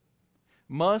matter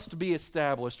must be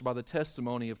established by the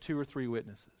testimony of 2 or 3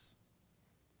 witnesses.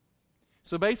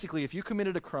 So basically, if you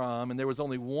committed a crime and there was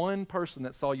only one person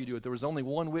that saw you do it, there was only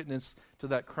one witness to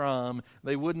that crime,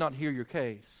 they would not hear your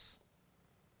case.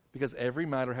 Because every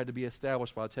matter had to be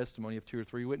established by a testimony of 2 or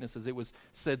 3 witnesses. It was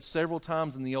said several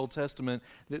times in the Old Testament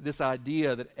that this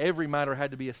idea that every matter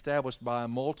had to be established by a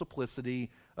multiplicity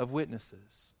of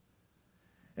witnesses.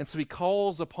 And so he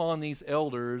calls upon these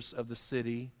elders of the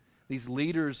city, these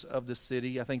leaders of the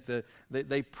city. I think that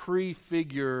they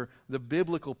prefigure the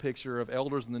biblical picture of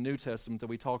elders in the New Testament that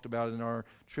we talked about in our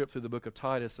trip through the book of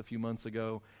Titus a few months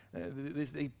ago.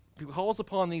 He calls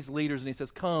upon these leaders and he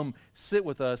says, come, sit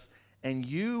with us, and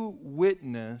you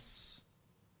witness,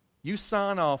 you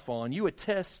sign off on, you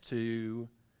attest to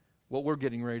what we're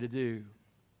getting ready to do.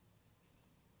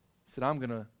 He said, I'm going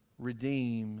to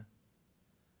redeem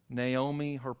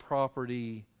Naomi, her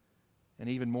property, and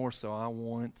even more so, I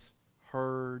want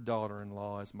her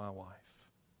daughter-in-law as my wife.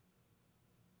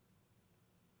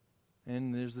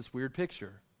 And there's this weird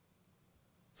picture.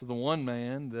 So the one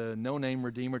man, the no-name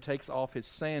Redeemer, takes off his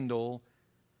sandal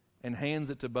and hands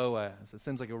it to Boaz. It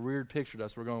seems like a weird picture to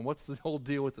us. We're going, what's the whole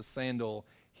deal with the sandal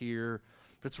here?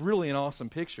 But it's really an awesome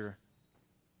picture.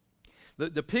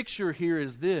 The picture here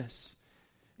is this.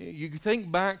 You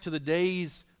think back to the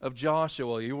days of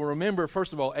Joshua. You will remember,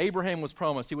 first of all, Abraham was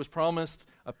promised. He was promised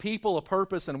a people, a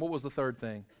purpose, and what was the third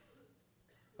thing?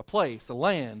 A place, a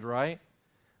land, right?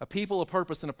 A people, a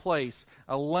purpose, and a place.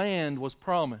 A land was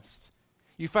promised.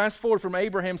 You fast forward from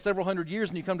Abraham several hundred years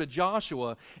and you come to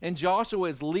Joshua, and Joshua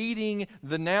is leading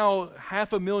the now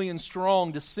 500,000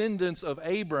 strong descendants of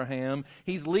Abraham.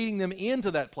 He's leading them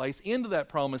into that place, into that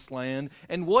promised land.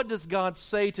 And what does God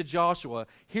say to Joshua?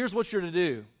 Here's what you're to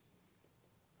do.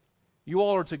 You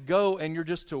all are to go and you're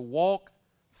just to walk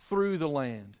through the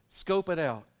land. Scope it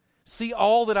out. See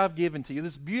all that I've given to you.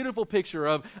 This beautiful picture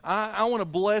of, I want to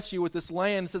bless you with this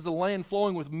land. It says a land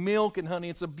flowing with milk and honey.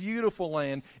 It's a beautiful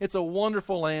land. It's a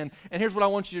wonderful land. And here's what I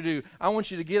want you to do. I want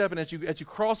you to get up, and as you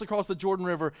cross across the Jordan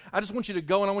River, I just want you to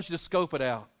go and I want you to scope it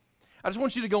out. I just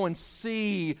want you to go and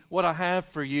see what I have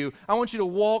for you. I want you to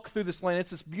walk through this land.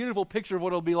 It's this beautiful picture of what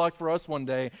it'll be like for us one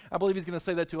day. I believe he's going to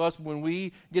say that to us when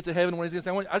we get to heaven, when he's going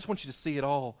to say, I just want you to see it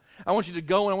all. I want you to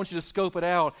go and I want you to scope it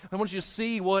out. I want you to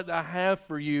see what I have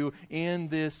for you in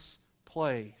this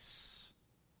place.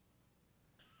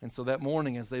 And so that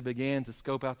morning, as they began to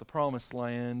scope out the promised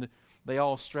land, they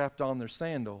all strapped on their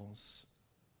sandals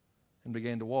and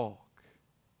began to walk.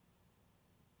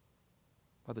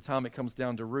 By the time it comes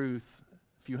down to Ruth,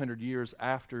 a few hundred years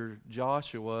after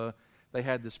Joshua, they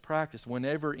had this practice.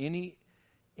 Whenever any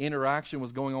interaction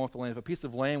was going on with the land, if a piece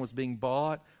of land was being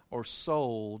bought or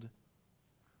sold,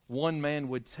 one man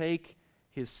would take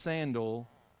his sandal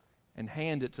and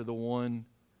hand it to the one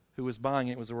who was buying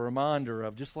it. It was a reminder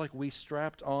of, just like we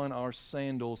strapped on our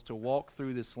sandals to walk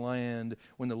through this land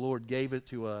when the Lord gave it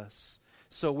to us,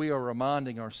 so we are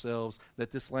reminding ourselves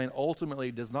that this land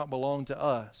ultimately does not belong to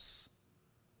us.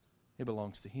 It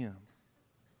belongs to Him.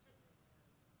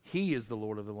 He is the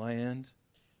Lord of the land.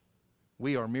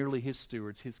 We are merely His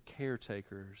stewards, His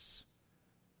caretakers.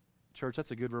 Church, that's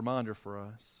a good reminder for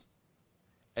us.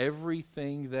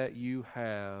 Everything that you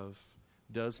have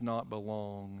does not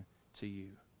belong to you.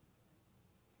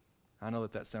 I know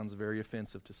that sounds very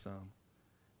offensive to some.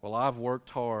 Well, I've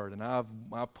worked hard, and I've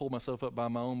pulled myself up by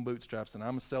my own bootstraps, and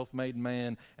I'm a self-made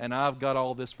man, and I've got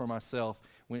all this for myself.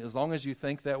 As long as you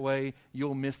think that way,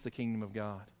 you'll miss the kingdom of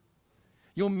God.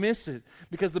 You'll miss it,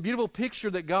 because the beautiful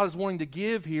picture that God is wanting to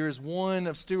give here is one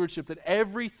of stewardship, that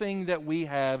everything that we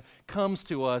have comes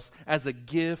to us as a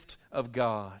gift of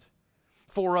God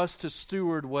for us to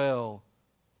steward well.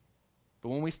 But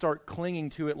when we start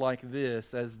clinging to it like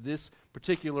this, as this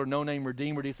particular no-name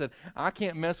Redeemer, he said, I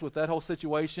can't mess with that whole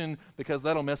situation because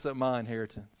that'll mess up my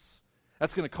inheritance.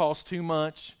 That's going to cost too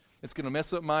much. It's going to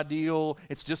mess up my deal.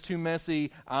 It's just too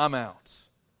messy. I'm out.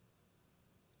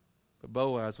 But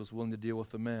Boaz was willing to deal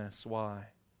with the mess. Why?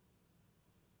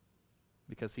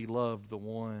 Because he loved the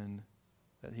one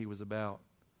that he was about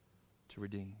to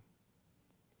redeem.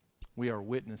 We are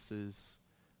witnesses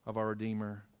of our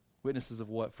Redeemer. Witnesses of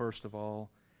what, first of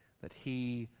all? That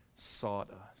He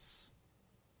sought us.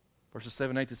 Verses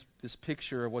 7 and 8, this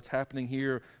picture of what's happening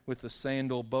here with the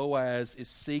sandal. Boaz is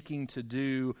seeking to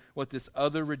do what this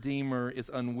other Redeemer is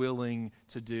unwilling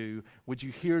to do. Would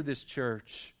you hear this,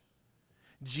 church?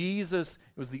 Jesus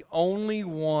was the only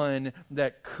one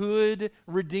that could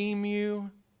redeem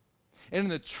you. And in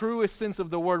the truest sense of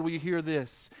the word, will you hear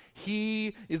this?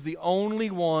 He is the only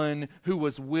one who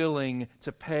was willing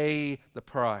to pay the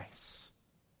price.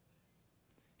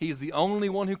 He is the only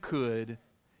one who could.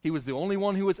 He was the only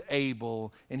one who was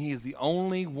able. And He is the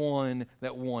only one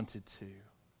that wanted to.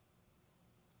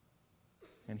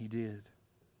 And he did.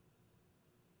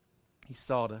 He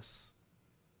sought us.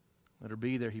 Let her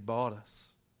be there. He bought us.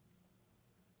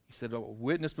 He said, oh,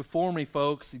 witness before me,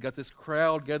 folks. You got this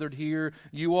crowd gathered here.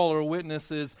 You all are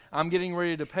witnesses. I'm getting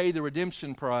ready to pay the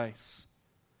redemption price.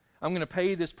 I'm going to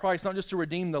pay this price, not just to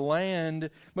redeem the land,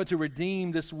 but to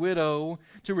redeem this widow,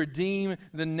 to redeem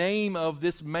the name of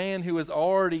this man who is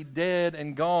already dead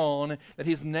and gone, that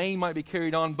his name might be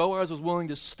carried on. Boaz was willing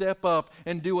to step up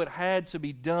and do what had to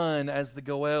be done as the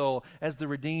Goel, as the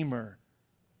Redeemer.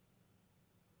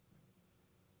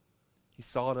 He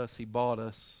sought us, he bought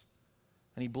us,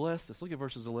 and he blessed us. Look at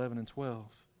verses 11 and 12.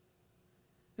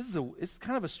 It's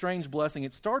kind of a strange blessing.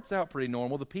 It starts out pretty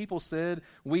normal. The people said,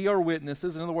 we are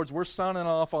witnesses. In other words, we're signing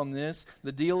off on this.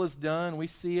 The deal is done. We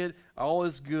see it. All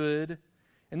is good.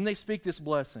 And then they speak this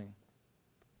blessing.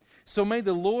 So may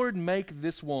the Lord make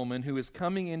this woman who is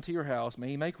coming into your house, may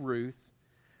he make Ruth,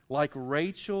 like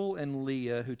Rachel and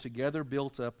Leah, who together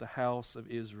built up the house of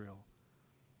Israel.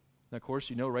 Now, of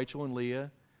course, you know Rachel and Leah.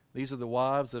 These are the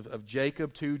wives of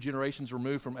Jacob. 2 generations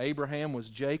removed from Abraham was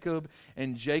Jacob.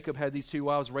 And Jacob had these 2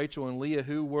 wives, Rachel and Leah,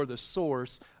 who were the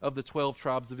source of the 12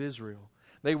 tribes of Israel.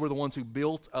 They were the ones who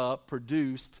built up,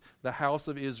 produced the house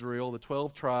of Israel, the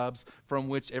 12 tribes from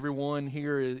which everyone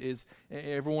here is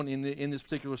everyone in this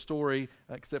particular story,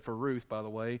 except for Ruth, by the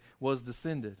way, was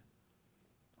descended.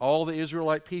 All the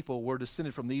Israelite people were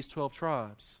descended from these 12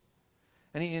 tribes.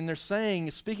 And they're saying,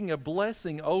 speaking of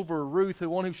blessing over Ruth, the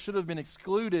one who should have been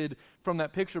excluded from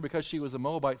that picture because she was a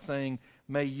Moabite, saying,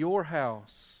 may your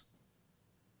house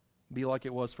be like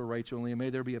it was for Rachel and Leah.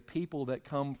 May there be a people that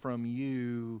come from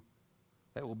you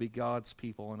that will be God's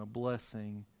people and a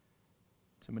blessing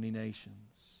to many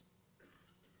nations.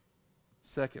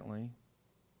 Secondly,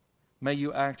 may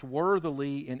you act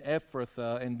worthily in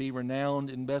Ephrathah and be renowned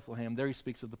in Bethlehem. There he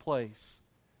speaks of the place.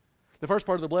 The first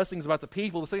part of the blessing is about the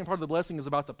people. The second part of the blessing is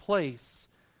about the place.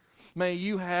 May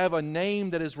you have a name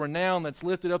that is renowned, that's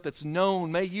lifted up, that's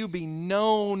known. May you be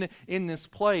known in this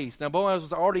place. Now, Boaz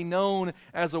was already known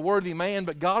as a worthy man,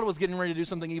 but God was getting ready to do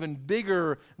something even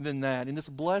bigger than that. In this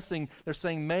blessing, they're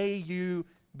saying, may you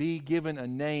be given a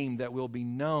name that will be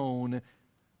known.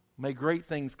 May great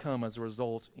things come as a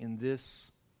result in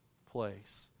this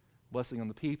place. Blessing on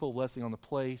the people, blessing on the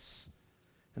place.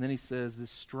 And then he says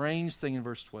this strange thing in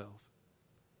verse 12.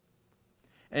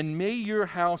 And may your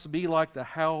house be like the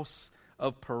house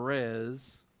of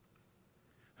Perez,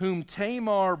 whom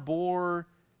Tamar bore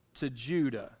to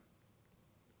Judah.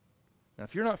 Now,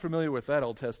 if you're not familiar with that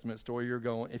Old Testament story,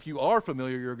 if you are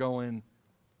familiar, you're going,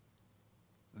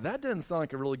 that doesn't sound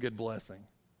like a really good blessing.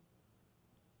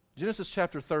 Genesis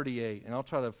chapter 38, and I'll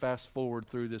try to fast forward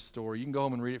through this story. You can go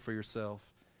home and read it for yourself.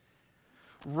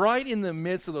 Right in the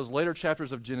midst of those later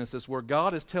chapters of Genesis, where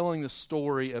God is telling the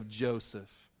story of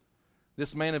Joseph,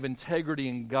 this man of integrity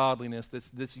and godliness,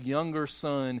 this younger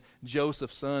son,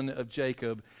 Joseph, son of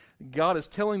Jacob. God is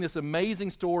telling this amazing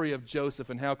story of Joseph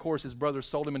and how, of course, his brothers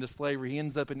sold him into slavery. He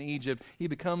ends up in Egypt. He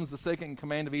becomes the second in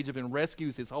command of Egypt and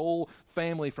rescues his whole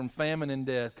family from famine and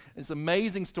death. It's an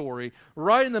amazing story.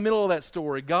 Right in the middle of that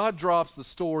story, God drops the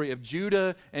story of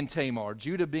Judah and Tamar,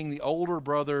 Judah being the older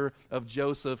brother of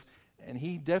Joseph, and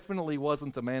he definitely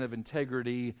wasn't the man of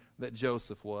integrity that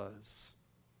Joseph was.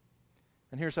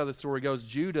 And here's how the story goes.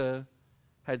 Judah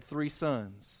had 3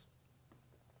 sons.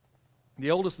 The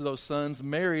oldest of those sons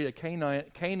married a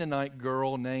Canaanite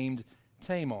girl named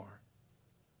Tamar.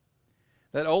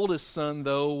 That oldest son,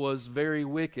 though, was very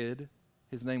wicked.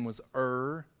 His name was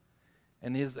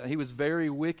and he was very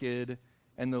wicked,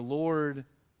 and the Lord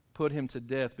put him to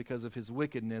death because of his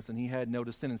wickedness, and he had no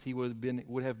descendants. He would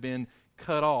have been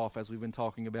cut off, as we've been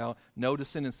talking about, no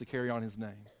descendants to carry on his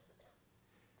name.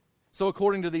 So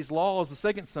according to these laws, the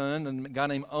second son, a guy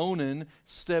named Onan,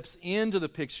 steps into the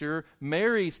picture,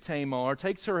 marries Tamar,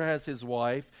 takes her as his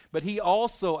wife, but he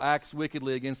also acts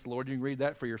wickedly against the Lord. You can read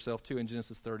that for yourself too in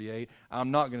Genesis 38.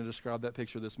 I'm not going to describe that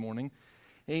picture this morning.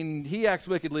 And he acts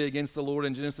wickedly against the Lord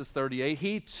in Genesis 38.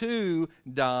 He too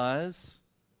dies.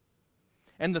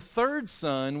 And the third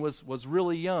son was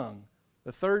really young.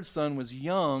 The third son was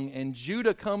young, and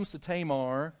Judah comes to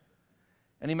Tamar,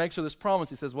 and he makes her this promise.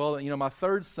 He says, well, my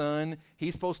third son,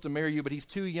 he's supposed to marry you, but he's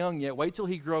too young yet. Wait till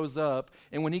he grows up,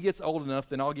 and when he gets old enough,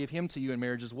 then I'll give him to you in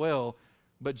marriage as well.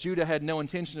 But Judah had no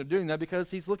intention of doing that because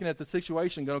he's looking at the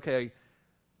situation going, okay,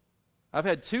 I've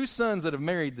had 2 sons that have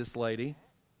married this lady,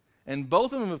 and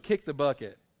both of them have kicked the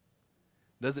bucket.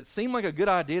 Does it seem like a good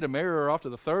idea to marry her off to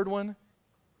the third one?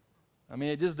 I mean,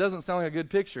 it just doesn't sound like a good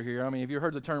picture here. I mean, have you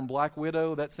heard the term black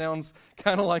widow? That sounds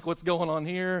kind of like what's going on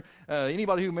here.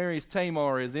 Anybody who marries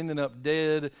Tamar is ending up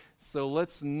dead, so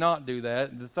let's not do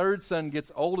that. The third son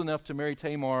gets old enough to marry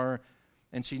Tamar,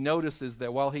 And she notices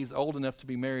that while he's old enough to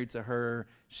be married to her,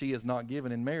 she is not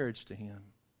given in marriage to him.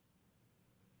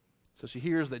 So she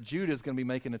hears that Judah is going to be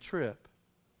making a trip.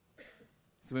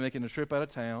 He's going to be making a trip out of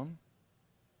town.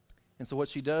 And so what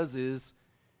she does is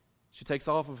she takes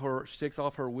off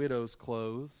her widow's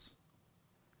clothes,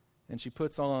 and she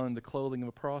puts on the clothing of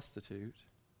a prostitute,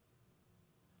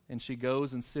 and she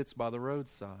goes and sits by the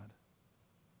roadside.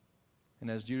 And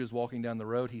as Judah's walking down the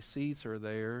road, he sees her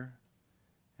there,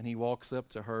 and he walks up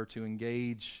to her to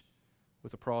engage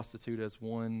with a prostitute as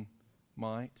one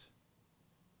might.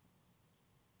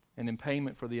 And in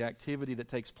payment for the activity that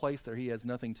takes place there, he has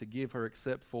nothing to give her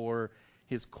except for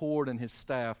his cord and his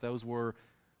staff. Those were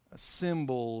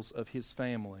symbols of his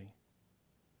family.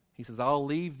 He says, I'll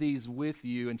leave these with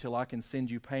you until I can send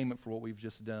you payment for what we've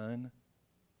just done.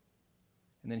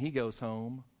 And then he goes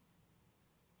home,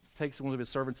 takes one of his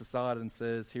servants aside and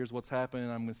says, here's what's happening.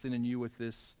 I'm sending you with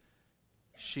this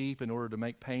sheep in order to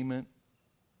make payment.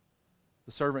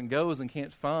 The servant goes and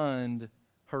can't find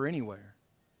her anywhere.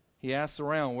 He asks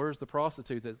around, where's the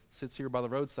prostitute that sits here by the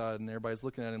roadside? And everybody's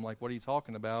looking at him like, what are you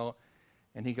talking about?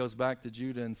 And he goes back to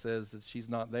Judah and says that she's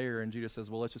not there. And Judah says,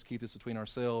 well, let's just keep this between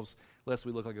ourselves, lest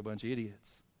we look like a bunch of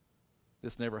idiots.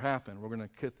 This never happened. We're going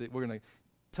to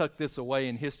tuck this away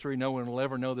in history. No one will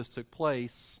ever know this took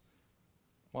place.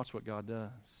 Watch what God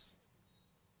does.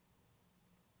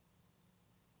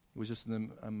 It was just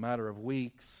in a matter of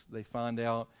weeks, they find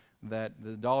out that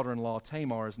the daughter-in-law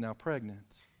Tamar is now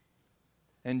pregnant.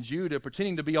 And Judah,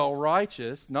 pretending to be all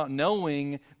righteous, not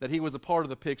knowing that he was a part of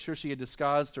the picture, she had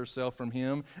disguised herself from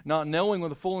him, not knowing when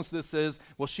the fullness of this says,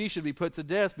 well, she should be put to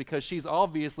death because she's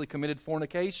obviously committed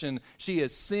fornication. She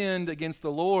has sinned against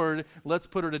the Lord. Let's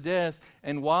put her to death.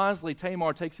 And wisely,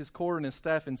 Tamar takes his cord and his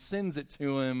staff and sends it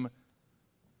to him,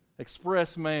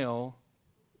 express mail,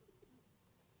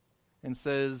 and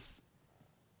says,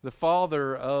 the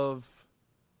father of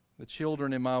the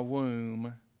children in my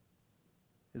womb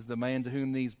is the man to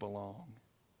whom these belong.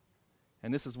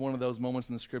 And this is one of those moments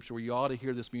in the Scripture where you ought to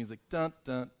hear this music. Dun,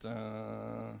 dun,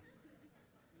 dun.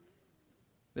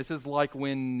 This is like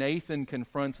when Nathan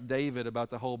confronts David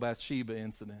about the whole Bathsheba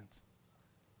incident.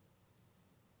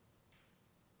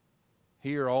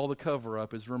 Here, all the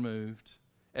cover-up is removed.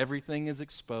 Everything is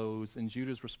exposed. And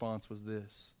Judah's response was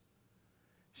this: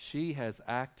 she has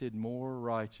acted more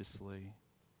righteously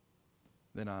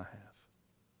than I have.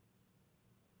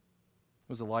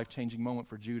 It was a life-changing moment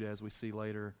for Judah, as we see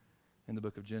later in the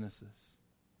book of Genesis.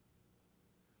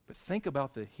 But think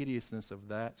about the hideousness of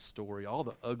that story, all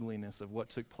the ugliness of what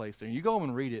took place there. And you go home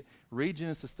and read it. Read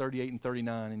Genesis 38 and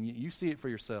 39, and you see it for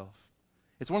yourself.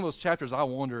 It's one of those chapters I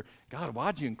wonder, God,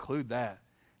 why'd you include that?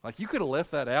 Like, you could have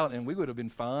left that out and we would have been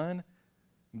fine,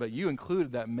 but you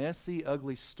included that messy,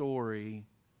 ugly story.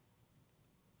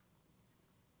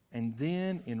 And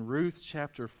then in Ruth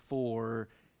chapter 4,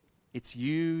 it's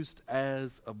used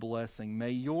as a blessing. May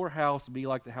your house be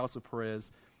like the house of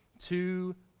Perez.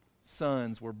 2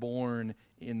 sons were born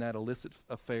in that illicit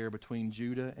affair between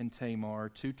Judah and Tamar.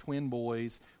 2 twin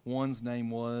boys. One's name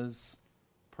was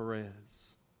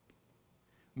Perez.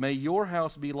 May your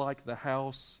house be like the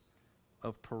house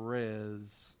of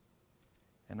Perez.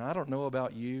 And I don't know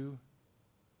about you,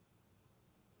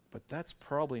 but that's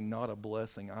probably not a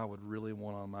blessing I would really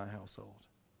want on my household.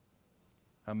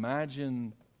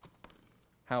 Imagine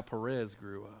how Perez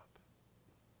grew up,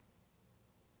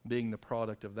 being the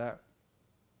product of that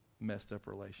messed up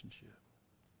relationship.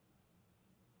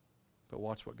 But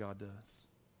watch what God does.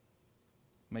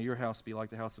 May your house be like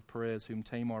the house of Perez, whom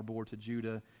Tamar bore to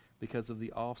Judah, because of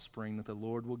the offspring that the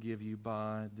Lord will give you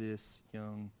by this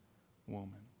young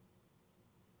woman.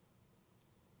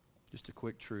 Just a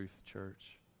quick truth,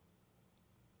 church.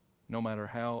 No matter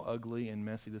how ugly and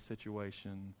messy the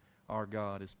situation, our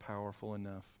God is powerful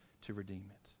enough to redeem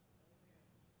it.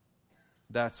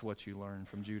 That's what you learn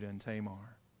from Judah and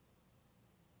Tamar.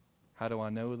 How do I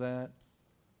know that?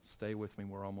 Stay with me,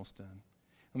 we're almost done.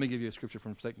 Let me give you a scripture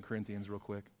from 2 Corinthians real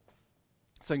quick.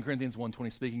 2 Corinthians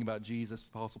 1:20, speaking about Jesus,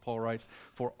 Apostle Paul writes,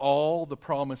 for all the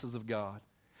promises of God.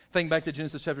 Think back to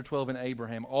Genesis chapter 12 and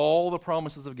Abraham. All the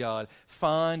promises of God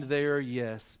find their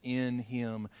yes in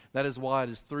Him. That is why it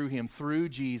is through Him, through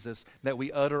Jesus, that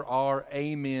we utter our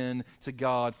amen to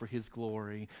God for His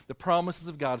glory. The promises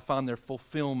of God find their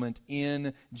fulfillment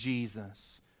in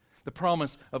Jesus. The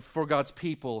promise for God's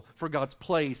people, for God's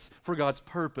place, for God's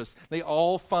purpose. They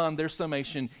all find their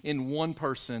summation in one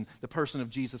person, the person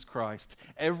of Jesus Christ.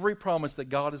 Every promise that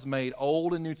God has made,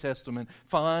 Old and New Testament,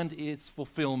 find its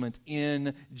fulfillment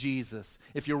in Jesus.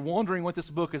 If you're wondering what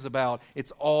this book is about,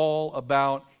 it's all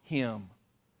about Him.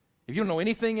 If you don't know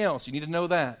anything else, you need to know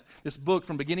that. This book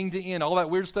from beginning to end, all that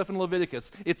weird stuff in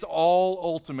Leviticus, it's all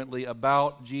ultimately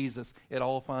about Jesus. It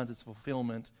all finds its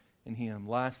fulfillment in Him.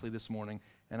 Lastly this morning,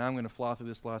 and I'm going to fly through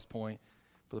this last point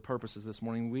for the purposes this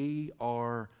morning, we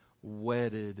are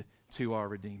wedded to our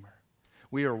Redeemer.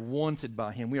 We are wanted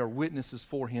by Him. We are witnesses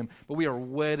for Him, but we are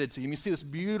wedded to Him. You see this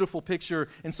beautiful picture.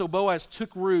 And so Boaz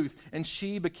took Ruth, and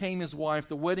she became his wife.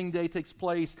 The wedding day takes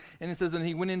place, and it says that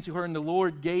he went into her, and the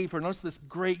Lord gave her, notice this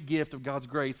great gift of God's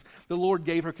grace, the Lord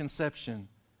gave her conception.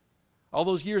 All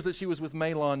those years that she was with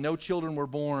Mahlon, no children were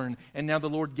born, and now the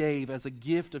Lord gave, as a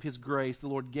gift of His grace, the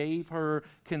Lord gave her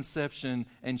conception,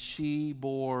 and she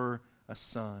bore a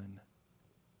son.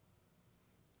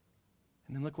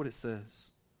 And then look what it says.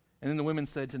 And then the women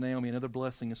said to Naomi, another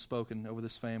blessing is spoken over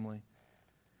this family.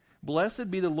 Blessed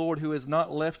be the Lord who has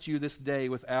not left you this day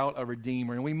without a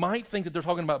redeemer. And we might think that they're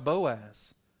talking about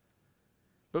Boaz.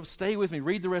 But stay with me.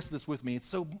 Read the rest of this with me. It's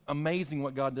so amazing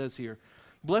what God does here.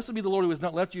 Blessed be the Lord who has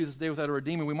not left you this day without a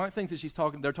redeemer. We might think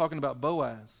that they're talking about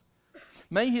Boaz.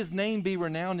 May His name be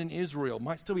renowned in Israel.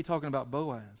 Might still be talking about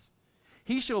Boaz.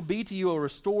 He shall be to you a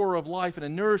restorer of life and a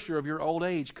nourisher of your old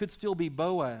age. Could still be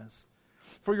Boaz.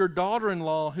 For your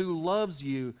daughter-in-law who loves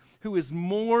you, who is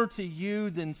more to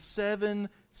you than 7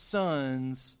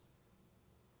 sons,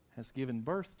 has given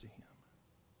birth to him.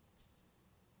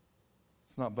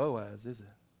 It's not Boaz, is it?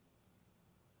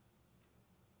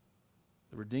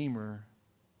 The Redeemer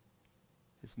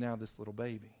is now this little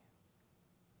baby.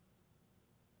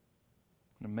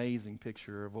 An amazing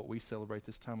picture of what we celebrate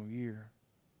this time of year.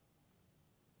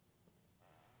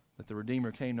 That the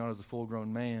Redeemer came not as a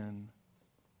full-grown man,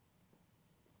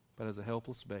 but as a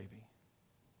helpless baby.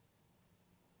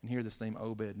 And here this name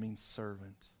Obed means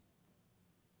servant.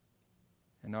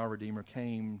 And our Redeemer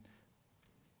came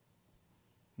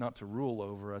not to rule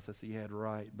over us as He had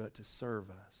right, but to serve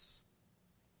us.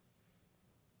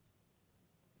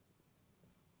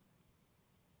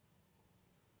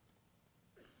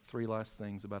 Three last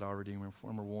things about our Redeemer.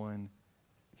 Number one,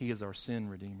 He is our sin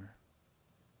Redeemer.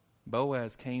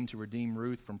 Boaz came to redeem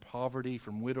Ruth from poverty,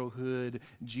 from widowhood.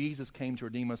 Jesus came to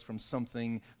redeem us from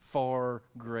something far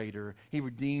greater. He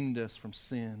redeemed us from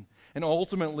sin. And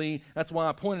ultimately, that's why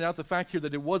I pointed out the fact here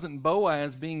that it wasn't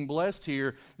Boaz being blessed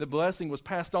here. The blessing was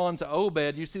passed on to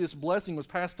Obed. You see, this blessing was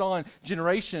passed on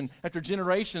generation after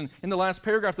generation. In the last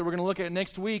paragraph that we're going to look at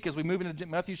next week as we move into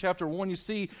Matthew chapter 1, you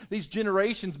see these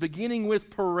generations beginning with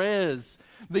Perez,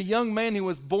 the young man who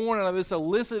was born out of this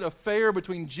illicit affair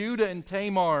between Judah and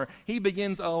Tamar. He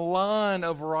begins a line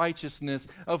of righteousness,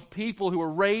 of people who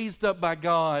were raised up by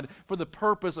God for the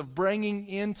purpose of bringing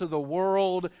into the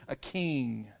world a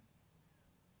king.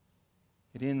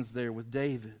 It ends there with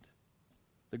David,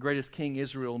 the greatest king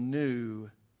Israel knew,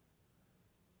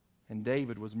 and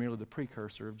David was merely the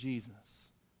precursor of Jesus.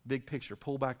 Big picture,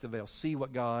 pull back the veil, see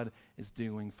what God is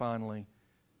doing. Finally,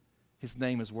 His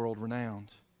name is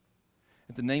world-renowned.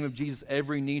 At the name of Jesus,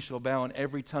 every knee shall bow and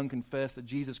every tongue confess that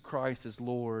Jesus Christ is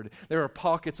Lord. There are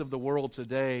pockets of the world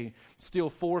today, still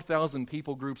 4,000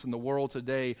 people groups in the world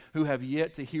today who have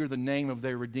yet to hear the name of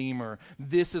their Redeemer.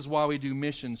 This is why we do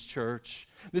missions, church.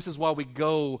 This is why we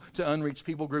go to unreached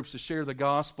people groups to share the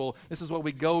gospel. This is why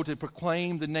we go to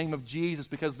proclaim the name of Jesus,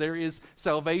 because there is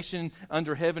salvation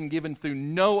under heaven given through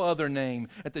no other name.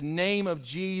 At the name of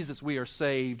Jesus we are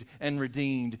saved and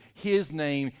redeemed. His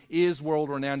name is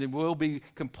world-renowned and will be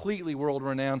completely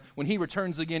world-renowned. When He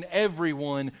returns again,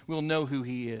 everyone will know who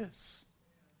He is.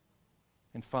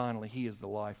 And finally, He is the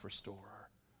life restorer.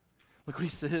 Look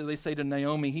what they say to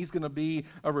Naomi. He's going to be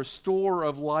a restorer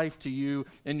of life to you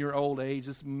in your old age.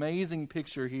 This amazing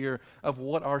picture here of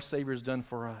what our Savior has done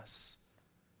for us.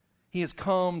 He has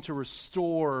come to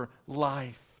restore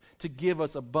life, to give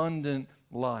us abundant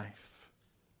life.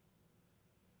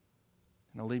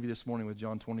 And I'll leave you this morning with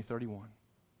John 20:31.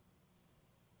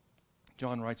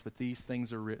 John writes, "But these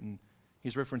things are written."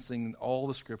 He's referencing all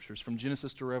the scriptures from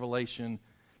Genesis to Revelation.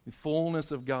 The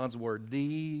fullness of God's word.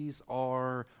 These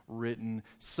are written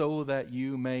so that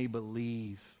you may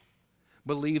believe.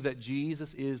 Believe that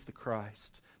Jesus is the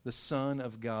Christ, the Son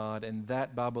of God, and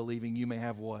that by believing you may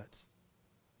have what?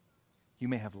 You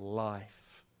may have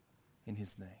life in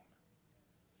His name.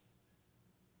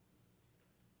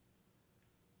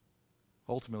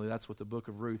 Ultimately, that's what the book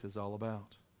of Ruth is all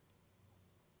about.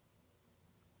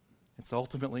 It's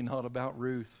ultimately not about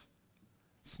Ruth.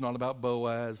 It's not about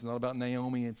Boaz, it's not about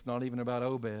Naomi, it's not even about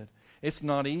Obed. It's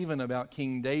not even about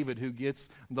King David, who gets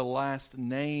the last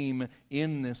name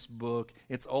in this book.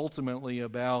 It's ultimately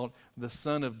about the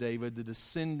son of David, the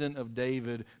descendant of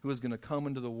David, who is going to come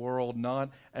into the world not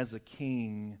as a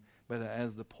king, but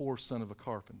as the poor son of a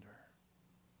carpenter.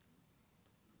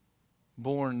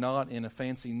 born not in a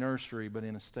fancy nursery, but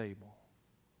in a stable.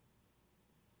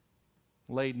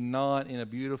 Laid not in a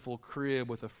beautiful crib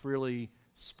with a frilly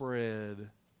spread,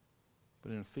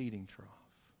 but in a feeding trough.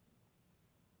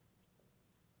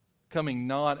 Coming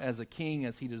not as a king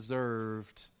as he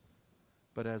deserved,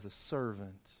 but as a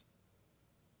servant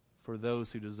for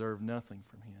those who deserve nothing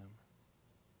from him.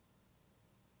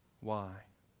 Why?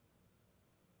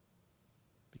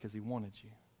 Because he wanted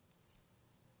you.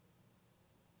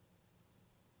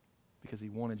 Because he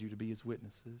wanted you to be his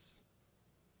witnesses.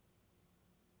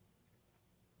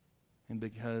 And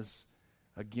because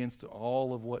against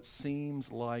all of what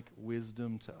seems like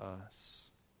wisdom to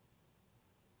us,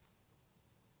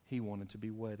 he wanted to be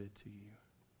wedded to you.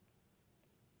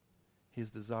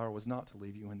 His desire was not to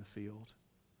leave you in the field,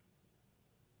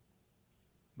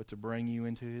 but to bring you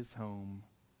into his home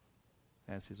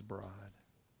as his bride.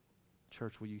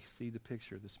 Church, will you see the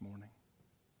picture this morning?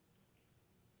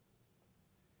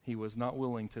 He was not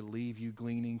willing to leave you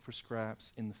gleaning for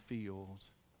scraps in the field.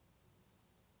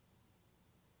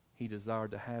 He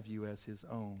desired to have you as his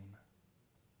own,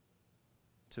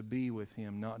 to be with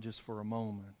him not just for a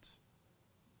moment,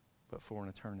 but for an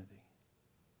eternity.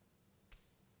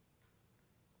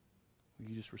 Will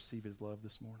you just receive his love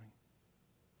this morning?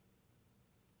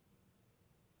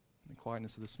 In the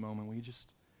quietness of this moment, will you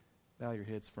just bow your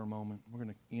heads for a moment? We're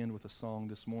going to end with a song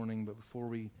this morning, but before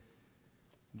we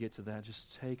get to that,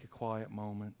 just take a quiet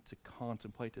moment to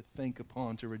contemplate, to think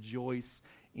upon, to rejoice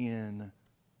in,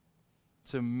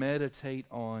 to meditate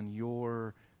on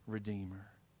your Redeemer.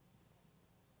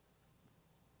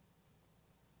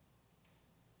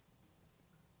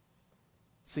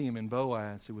 See him in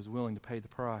Boaz, who was willing to pay the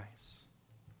price.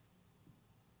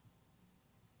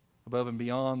 Above and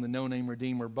beyond the no-name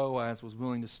Redeemer, Boaz was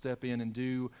willing to step in and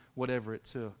do whatever it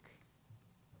took.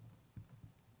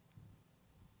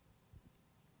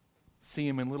 See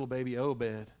him in little baby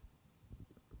Obed,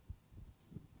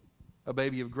 a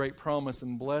baby of great promise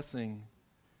and blessing.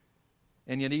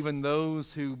 And yet even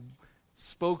those who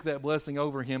spoke that blessing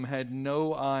over him had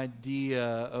no idea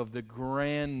of the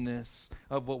grandness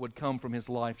of what would come from his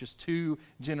life. Just 2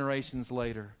 generations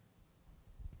later,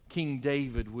 King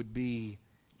David would be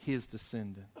his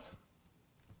descendant.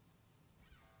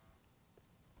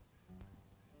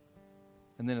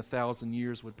 And then 1,000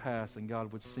 years would pass and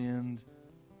God would send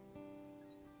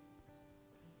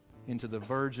into the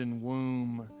virgin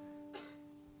womb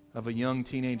of a young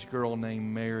teenage girl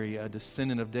named Mary, a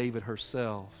descendant of David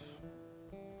herself,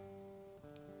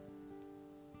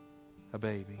 a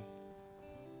baby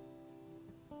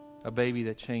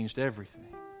that changed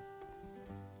everything.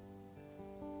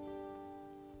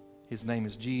 His name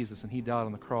is Jesus, and he died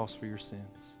on the cross for your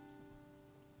sins.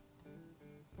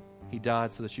 He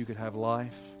died so that you could have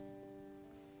life.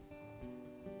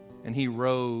 And he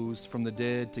rose from the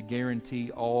dead to guarantee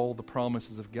all the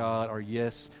promises of God are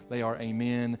yes, they are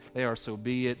amen, they are so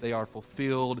be it, they are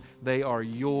fulfilled, they are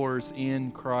yours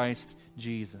in Christ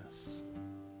Jesus.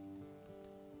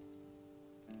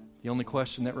 The only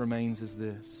question that remains is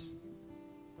this: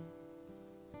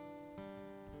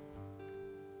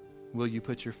 will you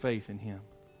put your faith in him?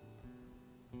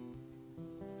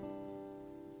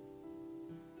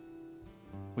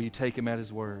 Will you take him at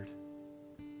his word?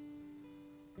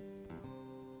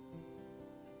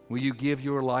 Will you give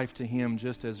your life to him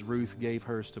just as Ruth gave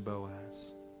hers to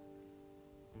Boaz?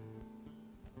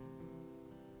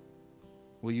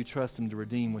 Will you trust him to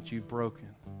redeem what you've broken?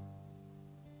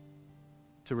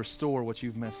 To restore what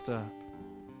you've messed up?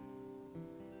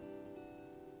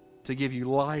 To give you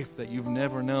life that you've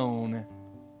never known?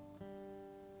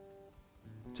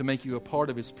 To make you a part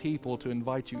of his people, to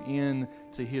invite you in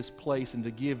to his place and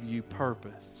to give you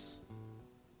purpose?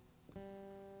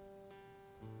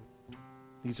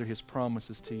 These are his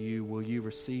promises to you. Will you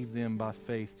receive them by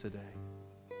faith today?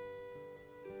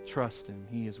 Trust him.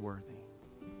 He is worthy.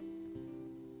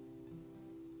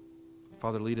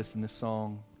 Father, lead us in this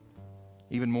song.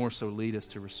 Even more so, lead us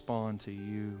to respond to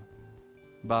you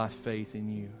by faith in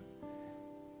you.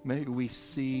 May we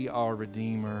see our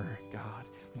Redeemer, God.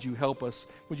 Would you help us?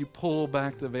 Would you pull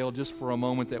back the veil just for a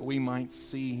moment that we might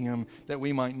see him, that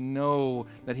we might know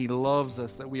that he loves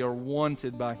us, that we are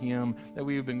wanted by him, that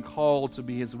we have been called to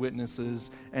be his witnesses,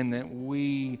 and that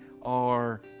we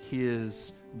are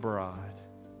his bride.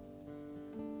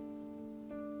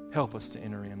 Help us to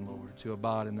enter in, Lord, to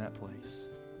abide in that place.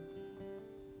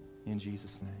 In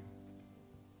Jesus' name,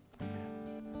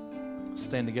 amen.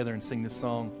 Stand together and sing this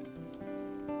song.